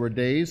banks, there were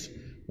days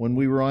when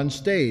we were on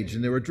stage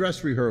and there were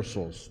dress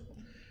rehearsals,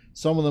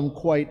 some of them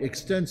quite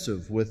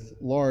extensive with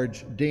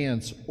large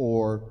dance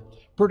or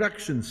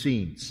production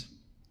scenes.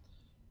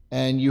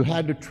 And you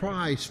had to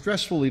try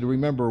stressfully to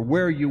remember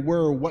where you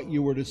were, what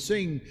you were to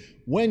sing,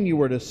 when you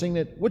were to sing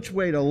it, which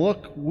way to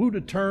look, who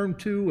to turn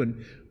to,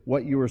 and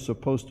what you were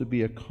supposed to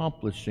be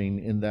accomplishing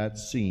in that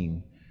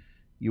scene.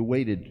 You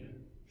waited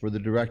for the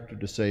director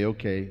to say,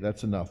 "Okay,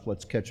 that's enough,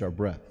 let's catch our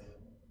breath."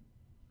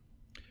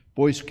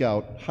 Boy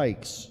Scout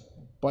hikes,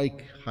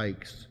 bike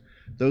hikes,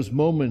 those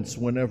moments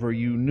whenever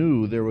you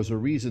knew there was a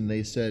reason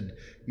they said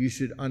you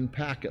should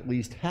unpack at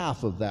least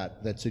half of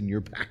that's in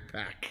your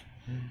backpack.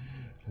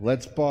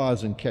 Let's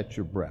pause and catch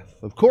your breath.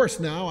 Of course,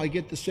 now I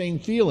get the same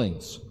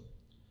feelings,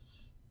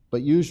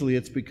 but usually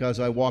it's because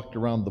I walked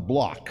around the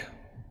block.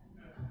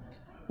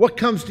 What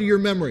comes to your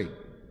memory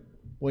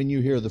when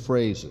you hear the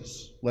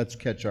phrases, "Let's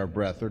catch our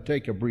breath," or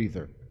 "Take a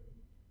breather,"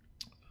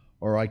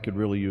 or "I could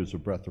really use a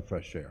breath of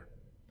fresh air"?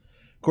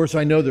 Of course,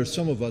 I know there's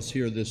some of us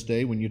here this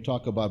day, when you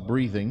talk about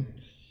breathing,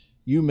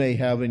 you may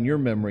have in your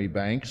memory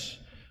banks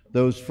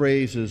those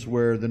phrases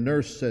where the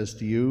nurse says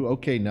to you,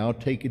 "Okay, now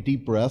take a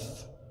deep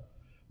breath.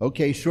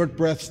 Okay, short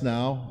breaths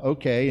now.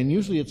 Okay," and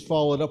usually it's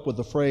followed up with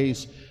the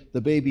phrase,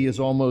 "The baby is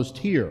almost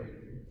here."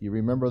 You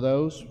remember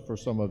those? For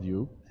some of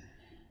you.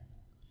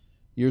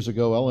 Years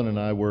ago, Ellen and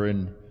I were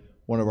in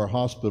one of our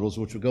hospitals,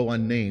 which would go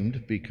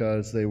unnamed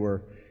because they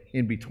were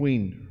in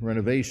between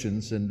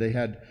renovations, and they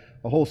had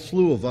a whole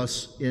slew of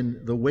us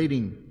in the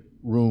waiting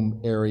room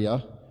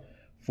area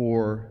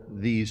for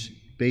these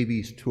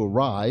babies to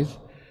arrive,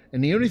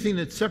 and the only thing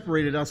that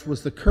separated us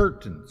was the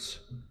curtains.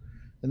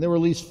 And there were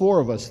at least 4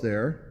 of us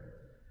there,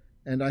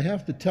 and I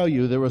have to tell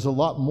you, there was a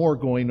lot more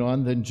going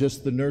on than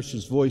just the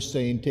nurse's voice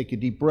saying, "Take a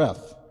deep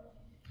breath."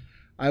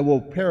 I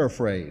will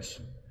paraphrase.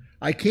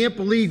 "I can't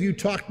believe you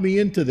talked me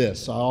into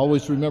this." I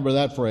always remember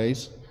that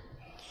phrase.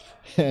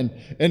 And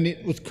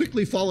it was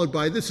quickly followed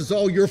by, "This is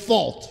all your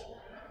fault."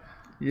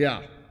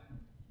 Yeah.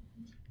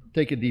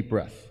 Take a deep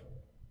breath.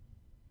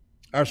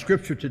 Our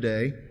scripture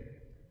today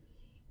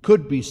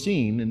could be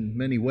seen in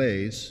many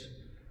ways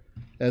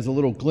as a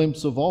little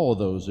glimpse of all of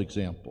those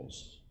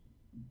examples.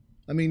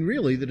 I mean,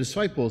 really, the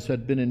disciples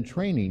had been in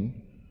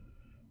training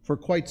for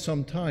quite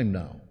some time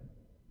now,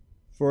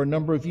 for a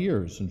number of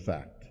years, in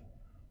fact,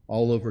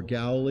 all over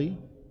Galilee,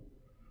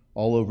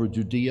 all over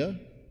Judea,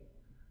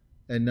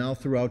 and now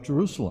throughout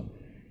Jerusalem.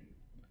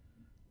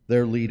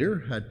 Their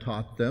leader had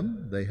taught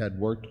them, they had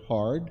worked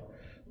hard,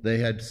 they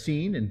had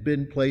seen and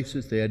been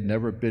places they had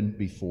never been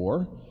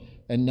before,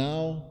 and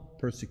now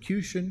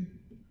persecution,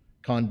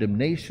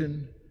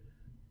 condemnation,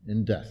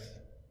 and death.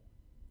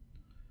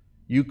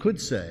 You could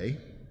say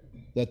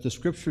that the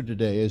scripture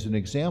today is an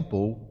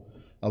example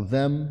of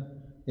them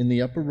in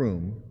the upper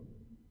room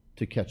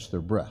to catch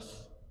their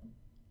breath.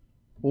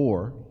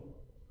 Or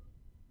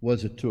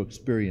was it to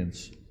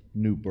experience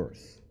new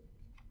birth?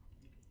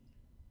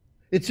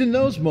 It's in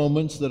those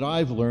moments that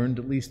I've learned,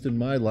 at least in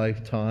my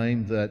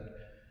lifetime, that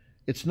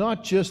it's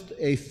not just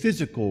a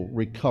physical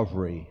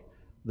recovery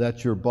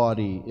that your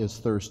body is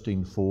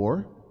thirsting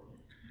for.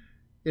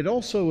 It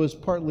also is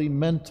partly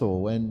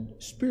mental and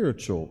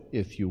spiritual,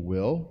 if you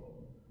will.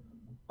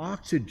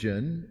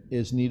 Oxygen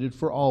is needed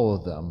for all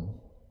of them.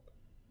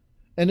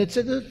 And it's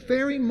at the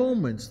very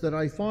moments that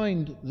I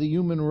find the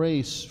human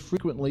race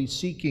frequently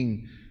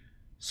seeking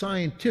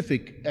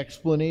scientific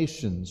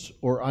explanations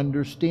or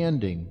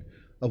understanding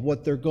of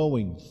what they're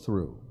going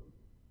through.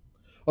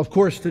 Of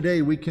course,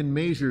 today we can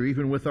measure,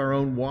 even with our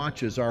own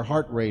watches, our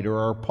heart rate or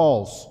our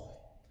pulse,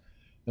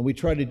 and we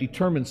try to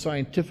determine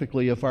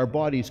scientifically if our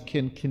bodies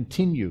can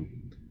continue.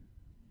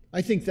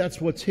 I think that's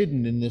what's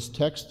hidden in this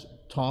text,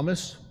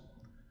 Thomas.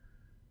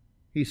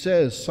 He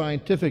says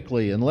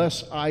scientifically,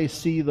 unless I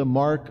see the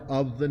mark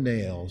of the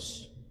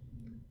nails.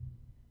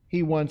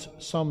 He wants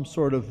some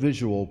sort of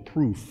visual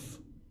proof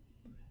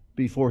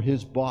before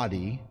his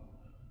body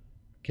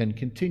can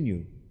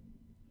continue.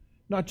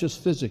 Not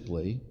just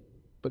physically,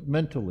 but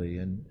mentally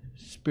and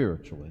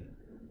spiritually.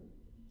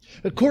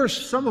 Of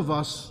course, some of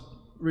us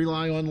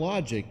rely on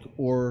logic,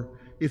 or,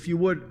 if you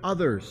would,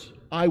 others,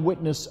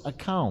 eyewitness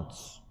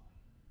accounts.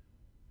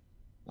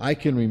 I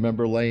can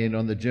remember laying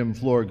on the gym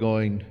floor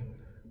going,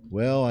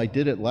 well, I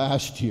did it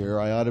last year,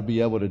 I ought to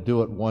be able to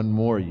do it one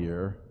more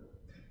year.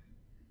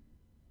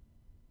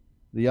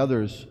 The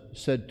others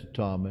said to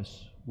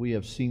Thomas, we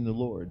have seen the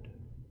Lord.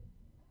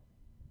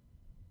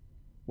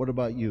 What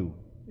about you?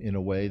 In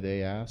a way,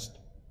 they asked.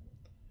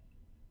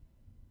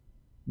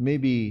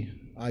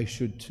 Maybe I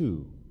should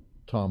too,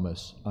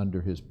 Thomas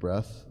under his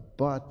breath,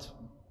 but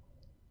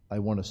I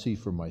want to see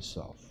for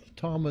myself.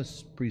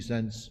 Thomas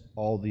presents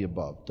all the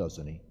above,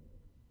 doesn't he?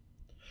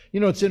 You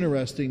know, it's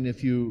interesting,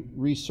 if you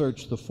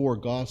research the four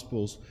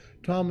Gospels,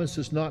 Thomas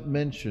is not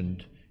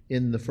mentioned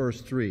in the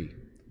first three.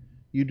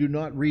 You do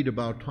not read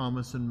about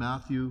Thomas in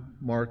Matthew,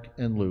 Mark,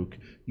 and Luke.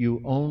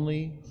 You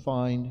only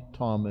find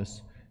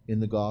Thomas in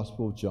the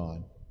Gospel of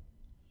John.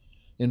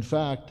 In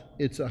fact,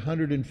 it's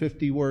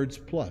 150 words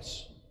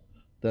plus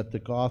that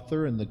the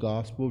author in the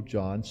Gospel of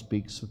John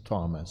speaks of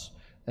Thomas.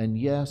 And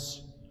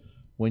yes,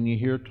 when you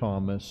hear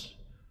Thomas,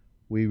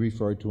 we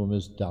refer to him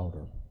as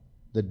doubter,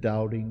 the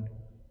doubting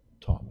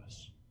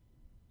Thomas.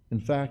 In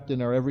fact,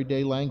 in our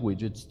everyday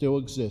language, it still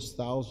exists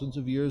thousands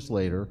of years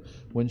later.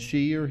 When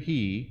she or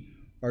he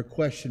are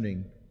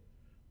questioning,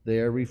 they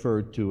are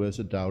referred to as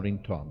a doubting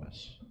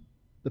Thomas,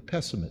 the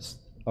pessimist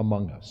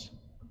among us.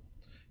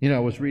 You know, I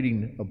was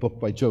reading a book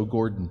by Joe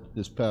Gordon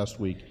this past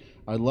week.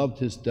 I loved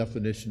his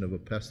definition of a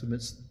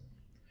pessimist.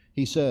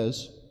 He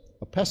says,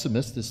 a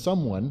pessimist is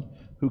someone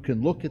who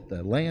can look at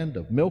the land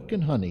of milk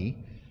and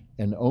honey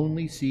and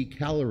only see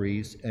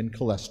calories and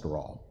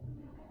cholesterol.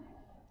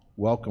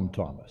 Welcome,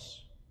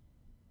 Thomas.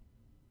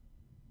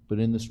 But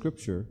in the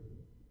scripture,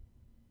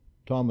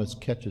 Thomas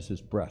catches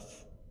his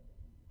breath.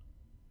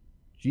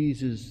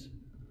 Jesus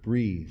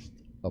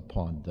breathed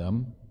upon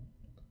them.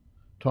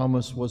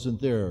 Thomas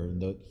wasn't there in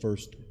the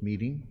first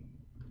meeting,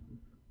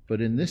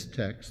 but in this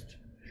text,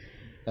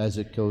 as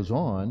it goes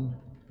on,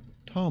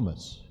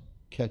 Thomas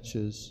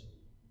catches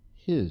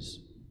his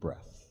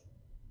breath.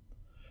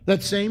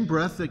 That same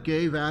breath that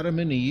gave Adam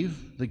and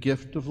Eve the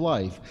gift of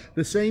life,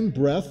 the same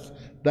breath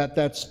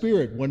that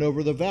Spirit went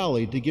over the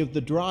valley to give the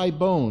dry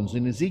bones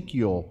in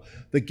Ezekiel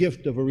the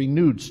gift of a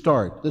renewed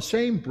start, the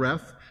same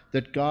breath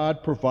that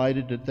God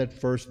provided at that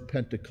first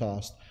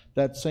Pentecost,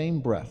 that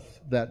same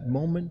breath, that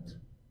moment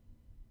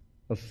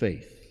of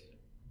faith.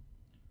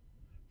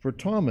 For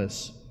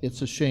Thomas,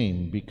 it's a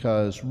shame,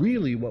 because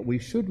really what we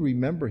should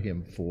remember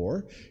him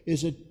for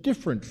is a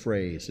different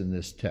phrase in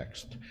this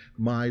text.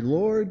 My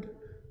Lord,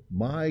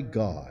 my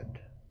God.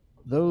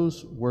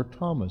 Those were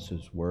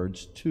Thomas's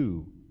words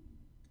too.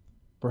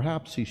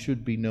 Perhaps he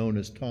should be known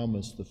as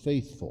Thomas the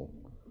Faithful,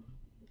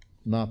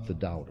 not the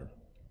Doubter.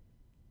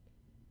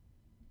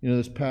 You know,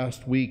 this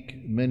past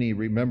week, many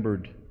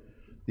remembered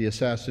the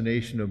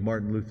assassination of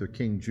Martin Luther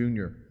King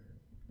Jr.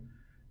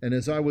 And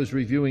as I was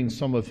reviewing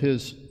some of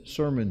his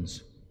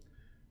sermons,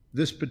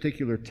 this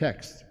particular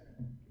text,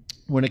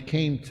 when it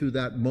came to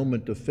that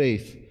moment of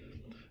faith,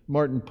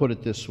 Martin put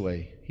it this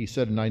way. He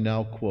said, and I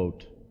now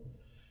quote,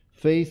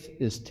 "Faith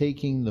is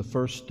taking the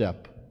first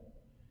step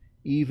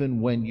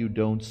even when you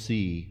don't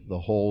see the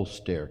whole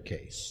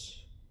staircase.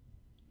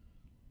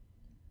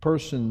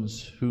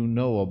 Persons who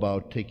know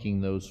about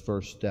taking those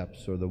first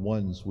steps are the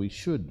ones we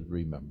should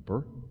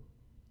remember.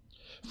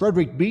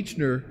 Frederick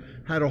Buechner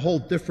had a whole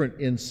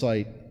different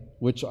insight,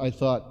 which I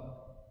thought,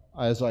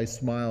 as I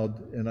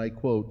smiled, and I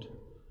quote,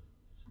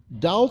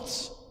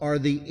 "Doubts are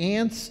the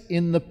ants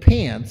in the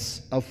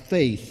pants of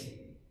faith.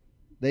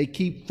 They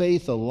keep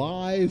faith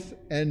alive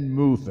and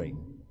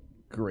moving."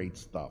 Great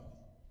stuff.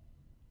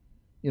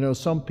 You know,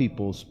 some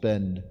people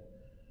spend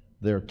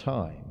their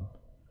time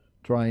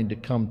trying to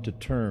come to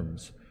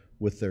terms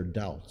with their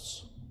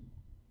doubts.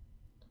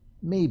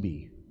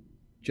 Maybe,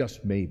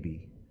 just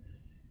maybe,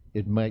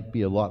 it might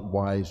be a lot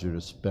wiser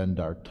to spend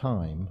our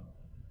time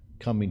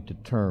coming to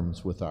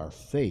terms with our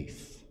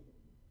faith.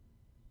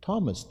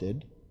 Thomas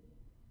did.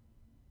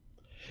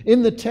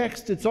 In the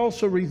text, it's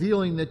also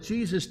revealing that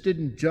Jesus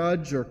didn't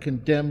judge or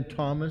condemn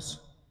Thomas.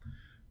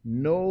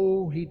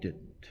 No, he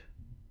didn't.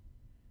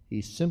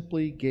 He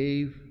simply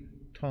gave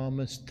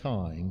Thomas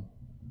time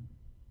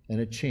and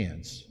a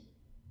chance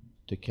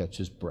to catch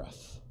his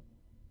breath.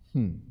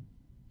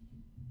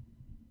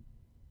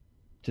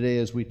 Today,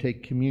 as we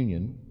take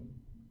communion,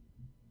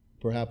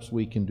 perhaps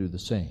we can do the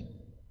same.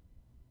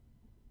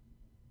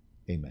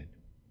 Amen.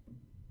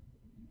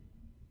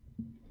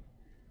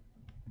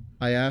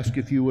 I ask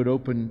if you would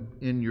open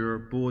in your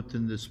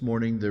bulletin this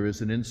morning, there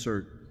is an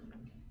insert.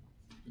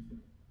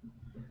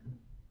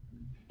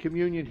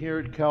 Communion here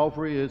at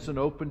Calvary is an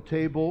open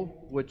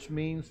table, which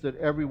means that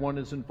everyone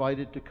is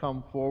invited to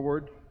come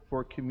forward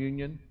for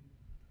communion,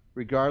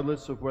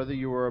 regardless of whether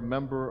you are a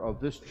member of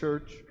this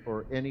church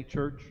or any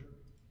church.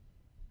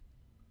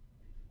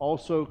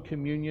 Also,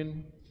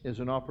 communion is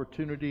an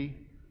opportunity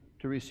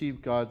to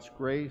receive God's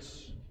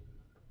grace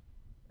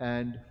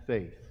and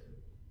faith.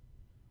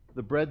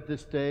 The bread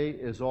this day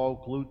is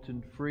all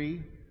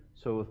gluten-free,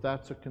 so if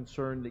that's a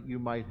concern that you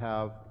might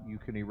have, you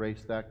can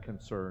erase that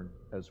concern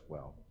as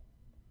well.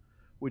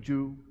 Would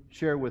you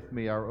share with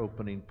me our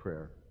opening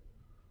prayer?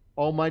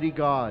 Almighty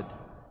God,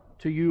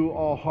 to you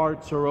all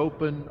hearts are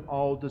open,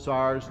 all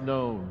desires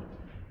known,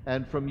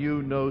 and from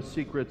you no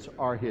secrets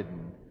are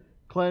hidden.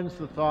 Cleanse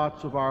the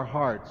thoughts of our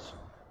hearts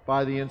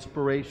by the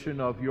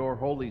inspiration of your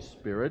Holy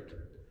Spirit,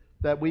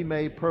 that we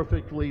may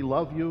perfectly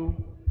love you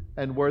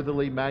and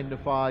worthily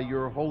magnify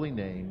your holy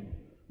name,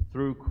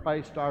 through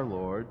Christ our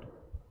Lord.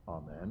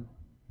 Amen.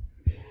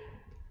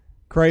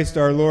 Christ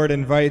our Lord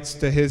invites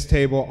to his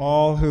table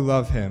all who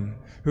love him,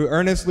 who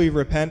earnestly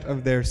repent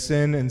of their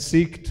sin and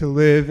seek to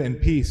live in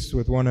peace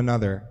with one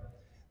another.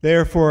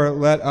 Therefore,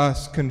 let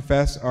us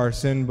confess our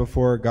sin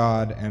before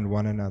God and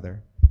one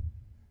another.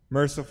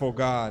 Merciful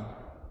God,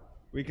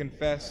 we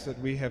confess that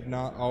we have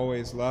not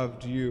always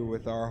loved you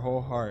with our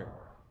whole heart,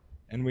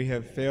 and we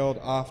have failed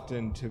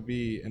often to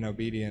be an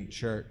obedient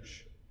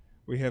church.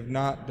 We have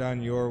not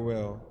done your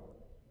will.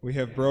 We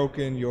have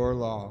broken your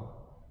law.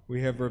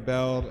 We have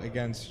rebelled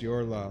against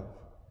your love.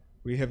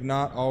 We have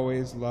not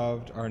always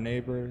loved our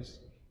neighbors,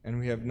 and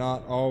we have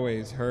not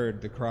always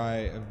heard the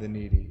cry of the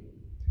needy.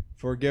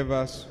 Forgive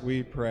us,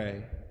 we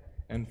pray,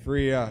 and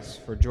free us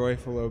for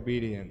joyful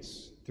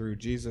obedience through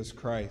Jesus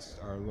Christ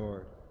our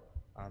Lord.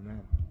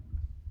 Amen.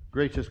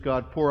 Gracious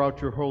God, pour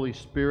out your Holy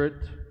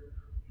Spirit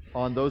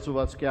on those of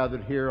us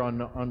gathered here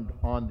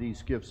on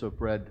these gifts of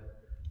bread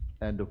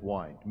and of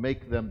wine.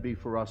 Make them be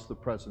for us the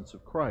presence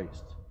of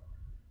Christ,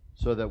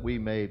 so that we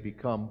may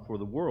become for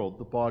the world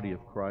the body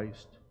of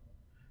Christ.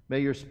 May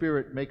your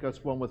Spirit make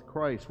us one with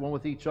Christ, one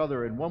with each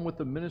other, and one with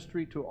the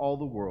ministry to all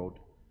the world,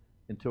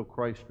 until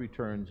Christ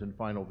returns in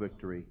final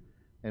victory,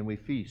 and we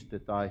feast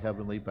at thy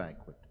heavenly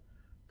banquet.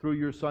 Through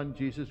your Son,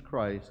 Jesus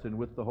Christ, and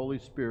with the Holy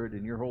Spirit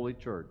in your holy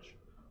church,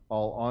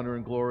 all honor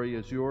and glory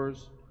is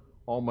yours,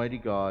 Almighty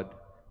God,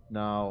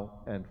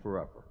 now and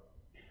forever.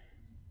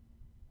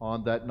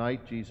 On that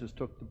night, Jesus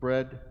took the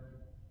bread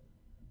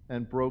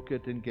and broke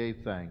it and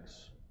gave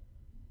thanks,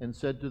 and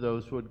said to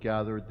those who had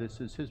gathered, "This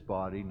is his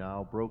body,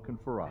 now broken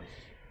for us."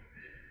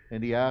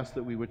 And he asked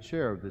that we would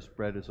share of this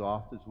bread as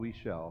oft as we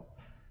shall,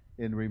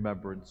 in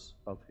remembrance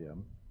of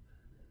him.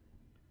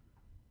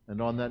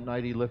 And on that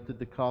night he lifted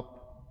the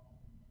cup,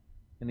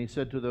 and he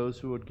said to those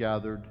who had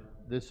gathered,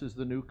 "This is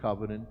the new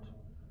covenant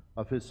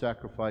of his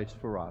sacrifice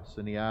for us."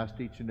 And he asked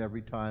each and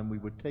every time we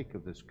would take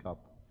of this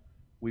cup,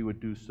 we would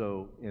do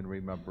so in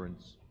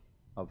remembrance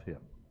of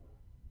him.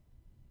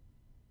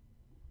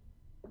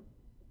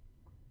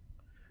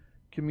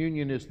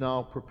 Communion is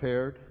now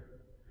prepared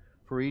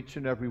for each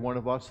and every one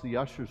of us. The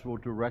ushers will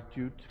direct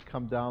you to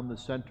come down the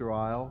center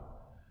aisle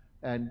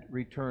and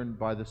return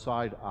by the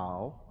side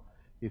aisle,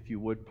 if you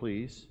would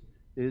please.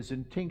 It is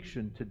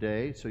intinction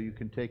today, so you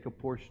can take a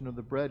portion of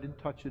the bread and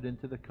touch it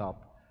into the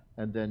cup,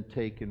 and then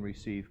take and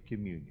receive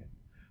communion.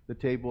 The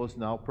table is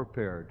now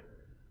prepared.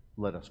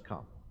 Let us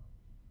come.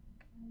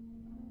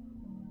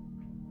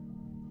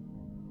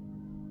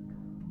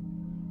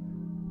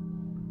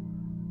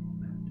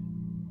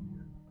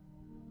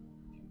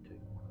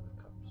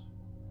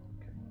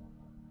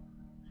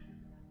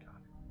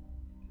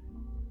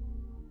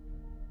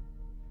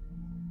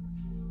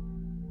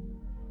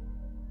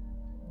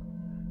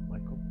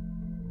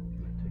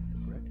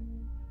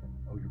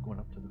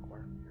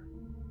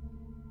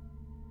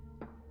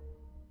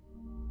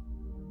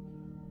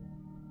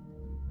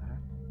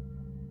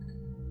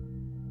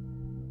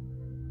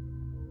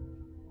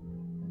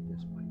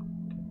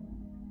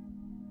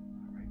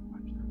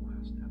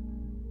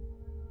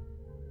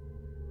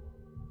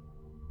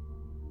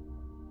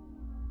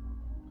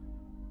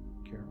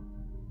 Carol.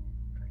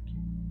 Thank you.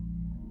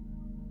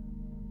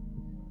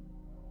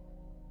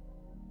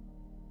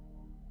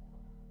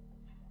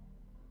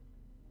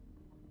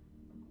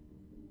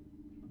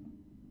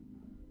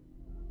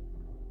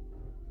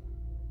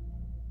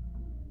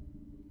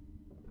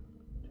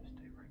 Just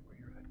stay right where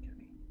you're at,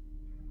 Kenny.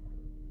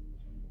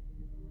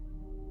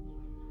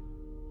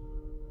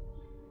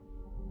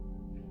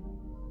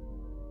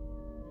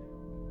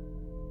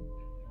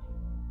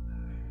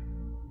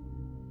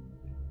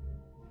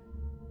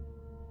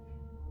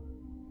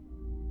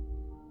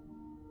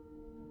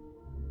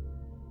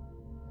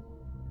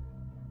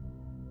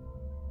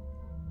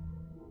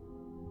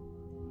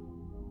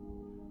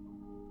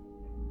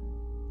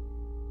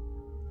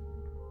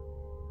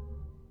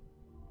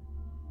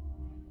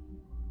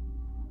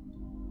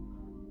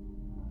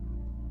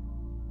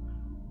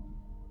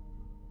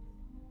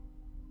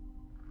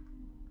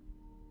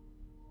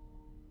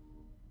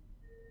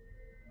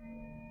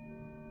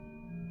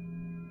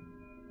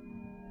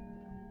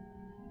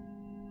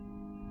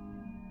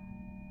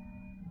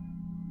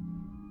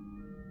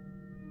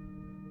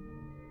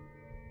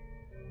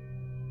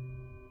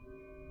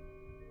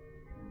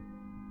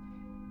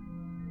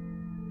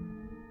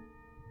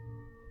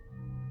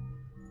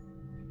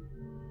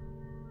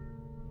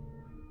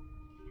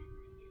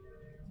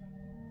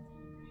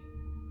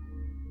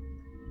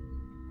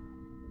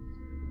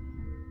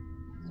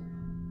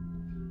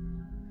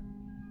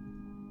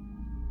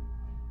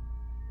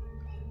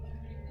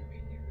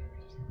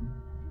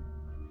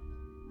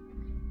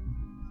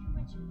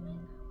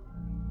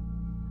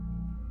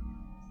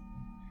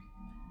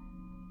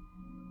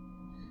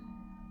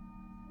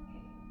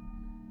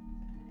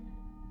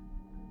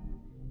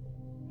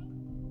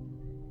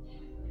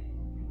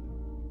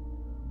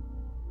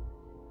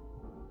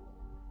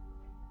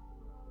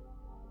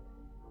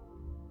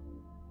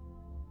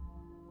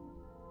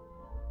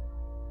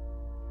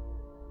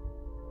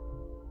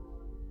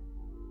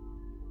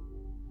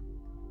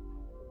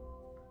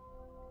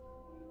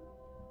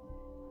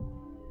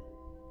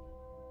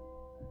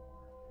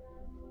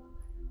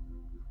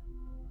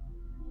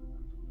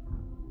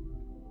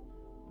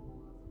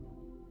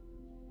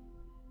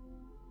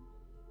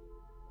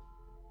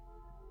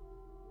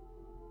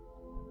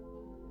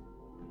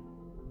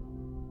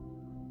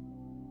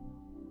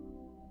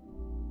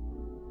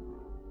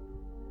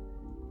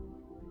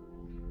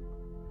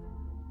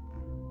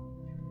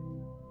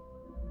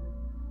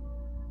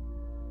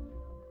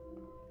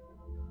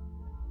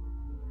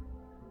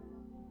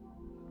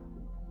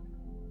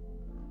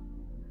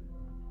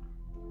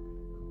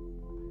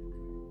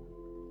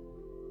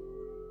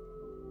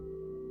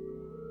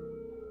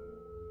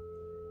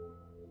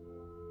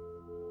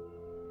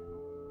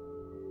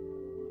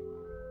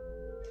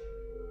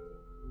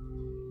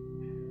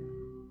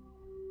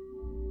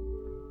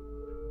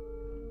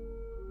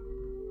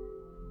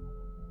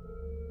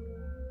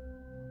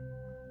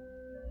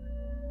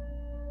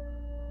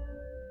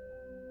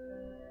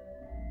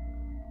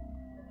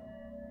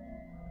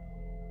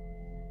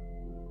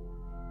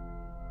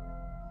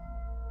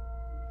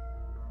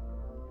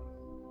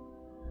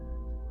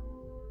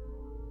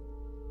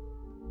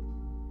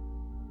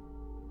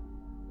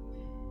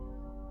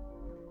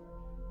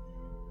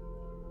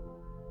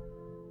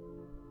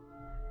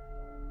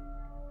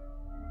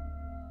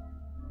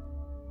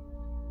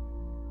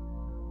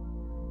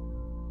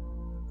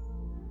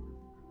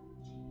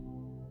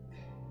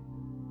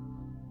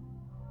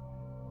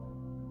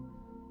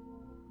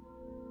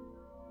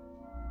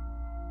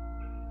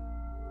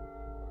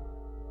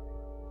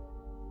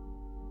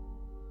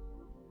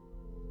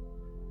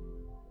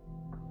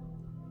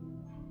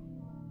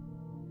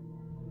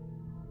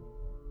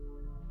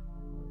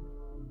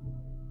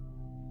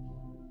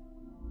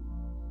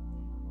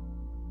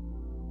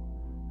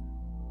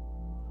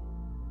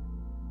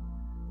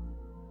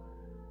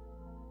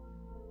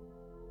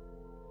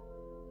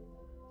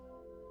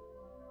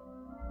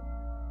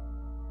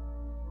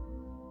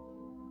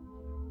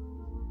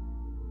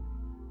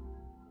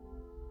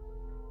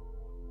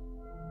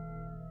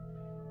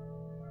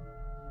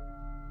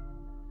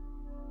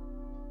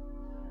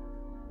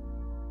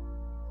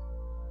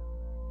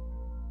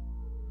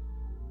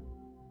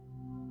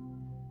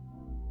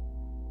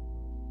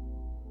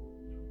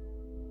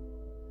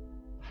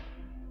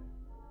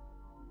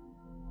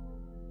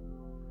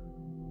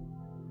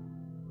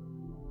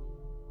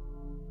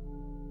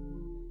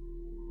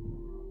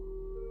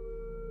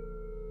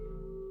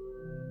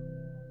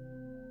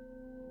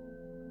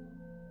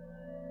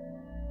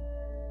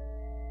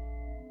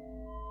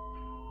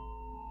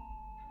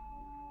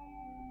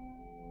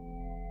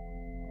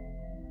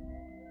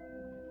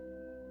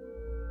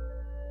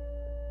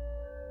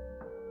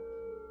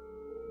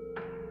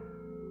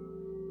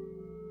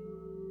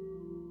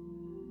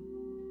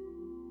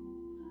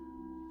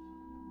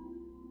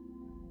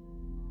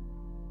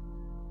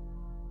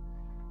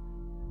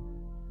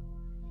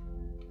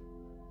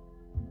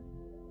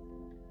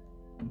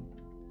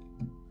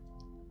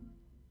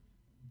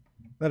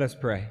 Let us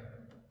pray.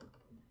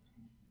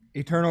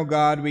 Eternal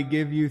God, we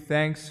give you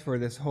thanks for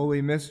this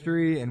holy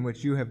mystery in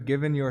which you have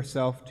given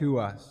yourself to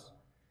us.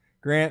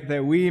 Grant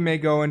that we may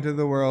go into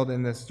the world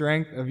in the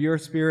strength of your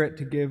Spirit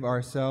to give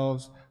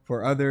ourselves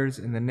for others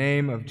in the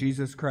name of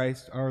Jesus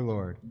Christ our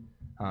Lord.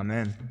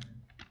 Amen.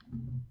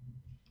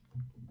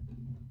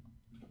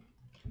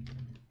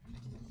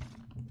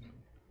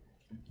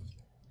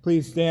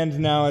 Please stand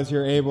now as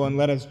you're able, and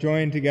let us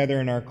join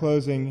together in our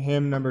closing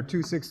hymn number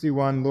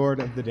 261, Lord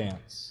of the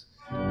Dance.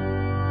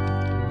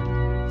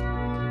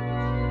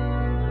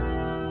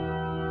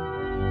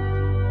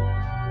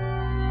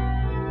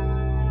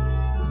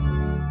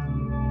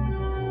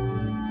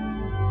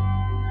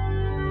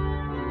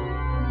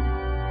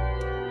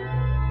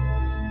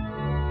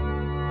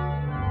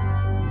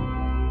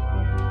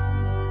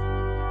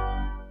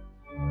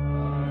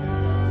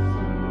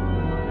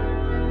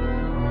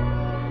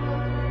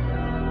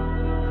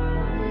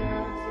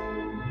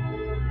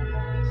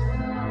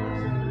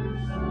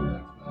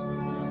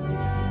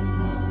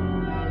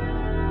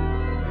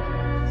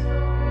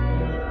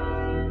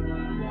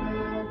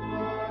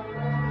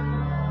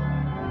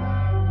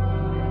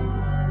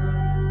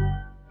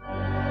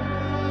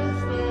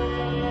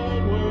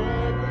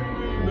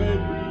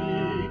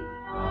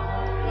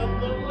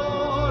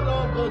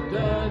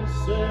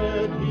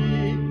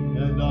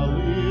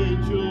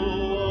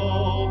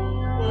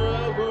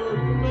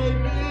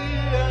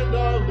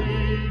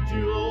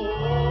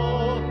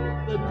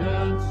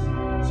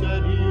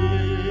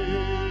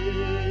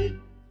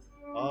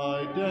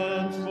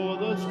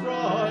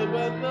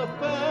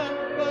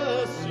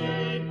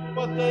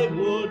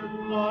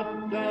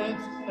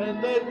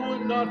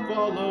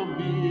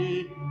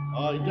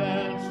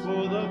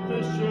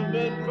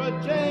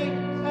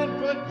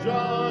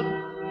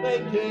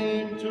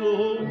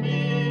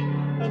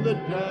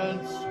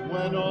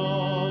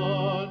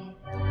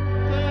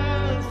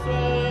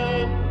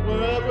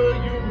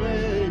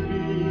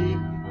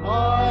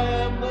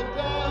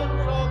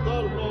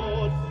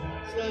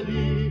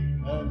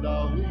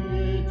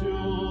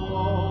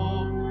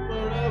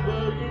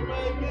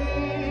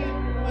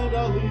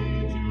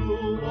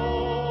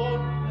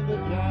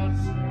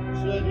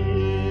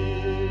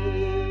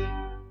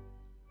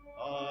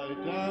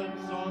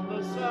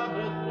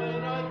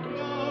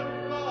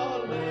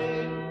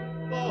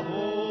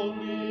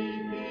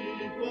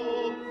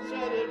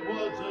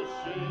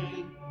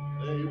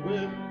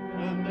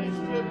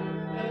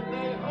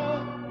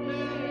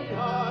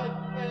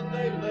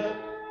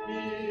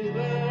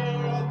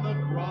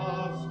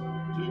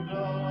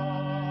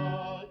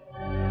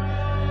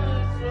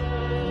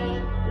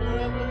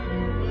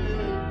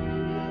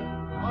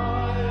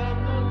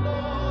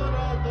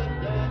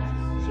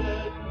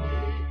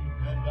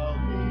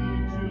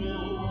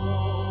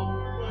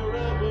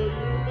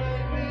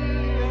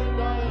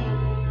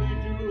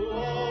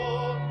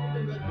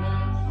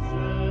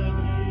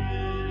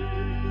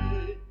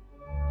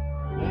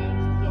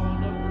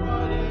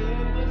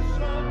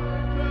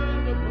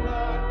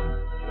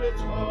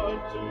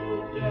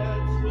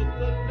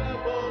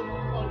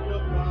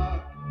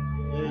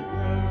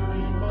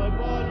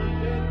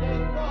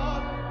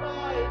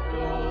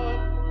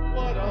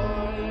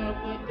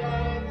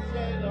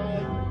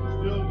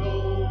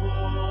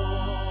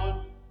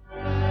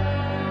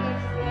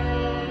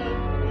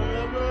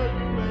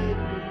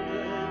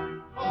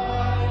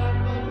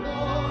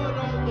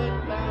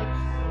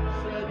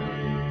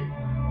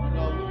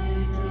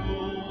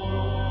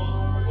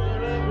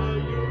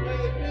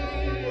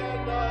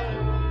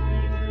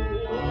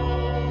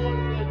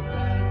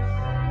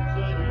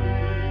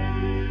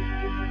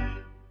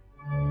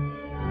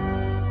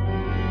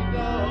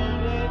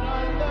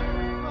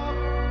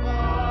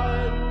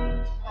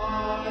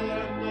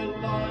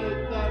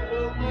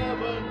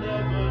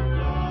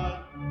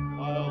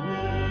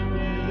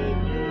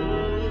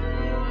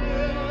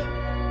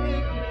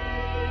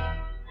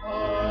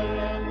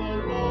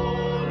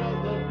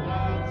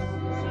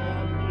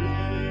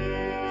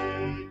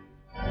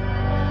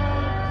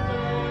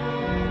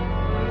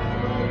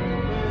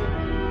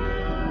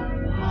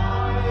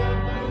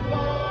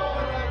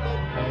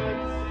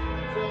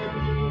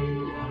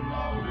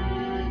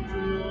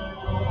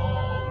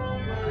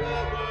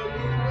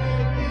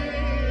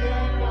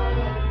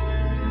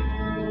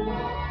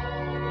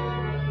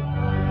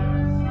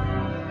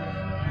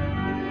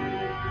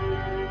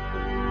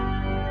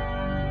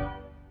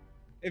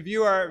 If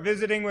you are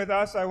visiting with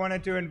us, I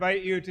wanted to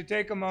invite you to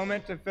take a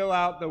moment to fill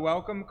out the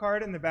welcome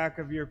card in the back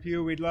of your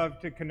pew. We'd love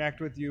to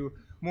connect with you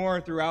more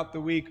throughout the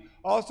week.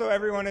 Also,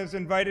 everyone is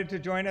invited to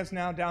join us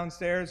now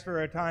downstairs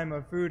for a time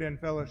of food and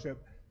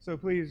fellowship, so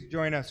please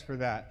join us for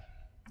that.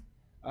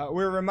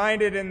 We're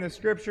reminded in the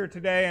scripture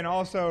today and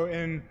also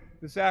in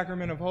the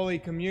sacrament of Holy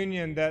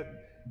Communion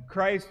that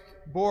Christ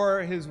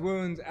bore his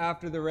wounds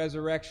after the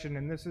resurrection,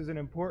 and this is an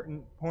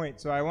important point.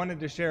 So I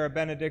wanted to share a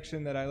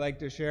benediction that I like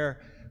to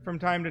share from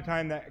time to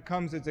time that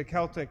comes as a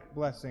Celtic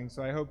blessing,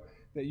 so I hope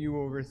that you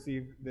will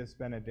receive this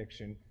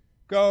benediction.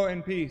 Go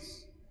in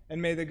peace,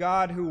 and may the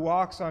God who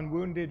walks on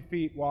wounded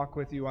feet walk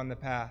with you on the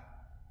path.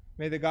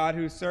 May the God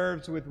who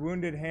serves with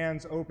wounded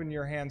hands open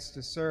your hands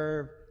to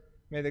serve.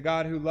 May the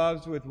God who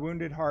loves with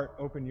wounded heart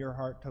open your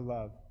heart to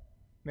love.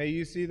 May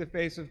you see the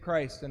face of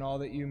Christ in all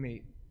that you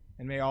meet,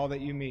 and may all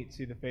that you meet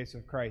see the face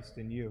of Christ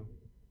in you.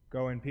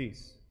 Go in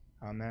peace.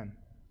 Amen.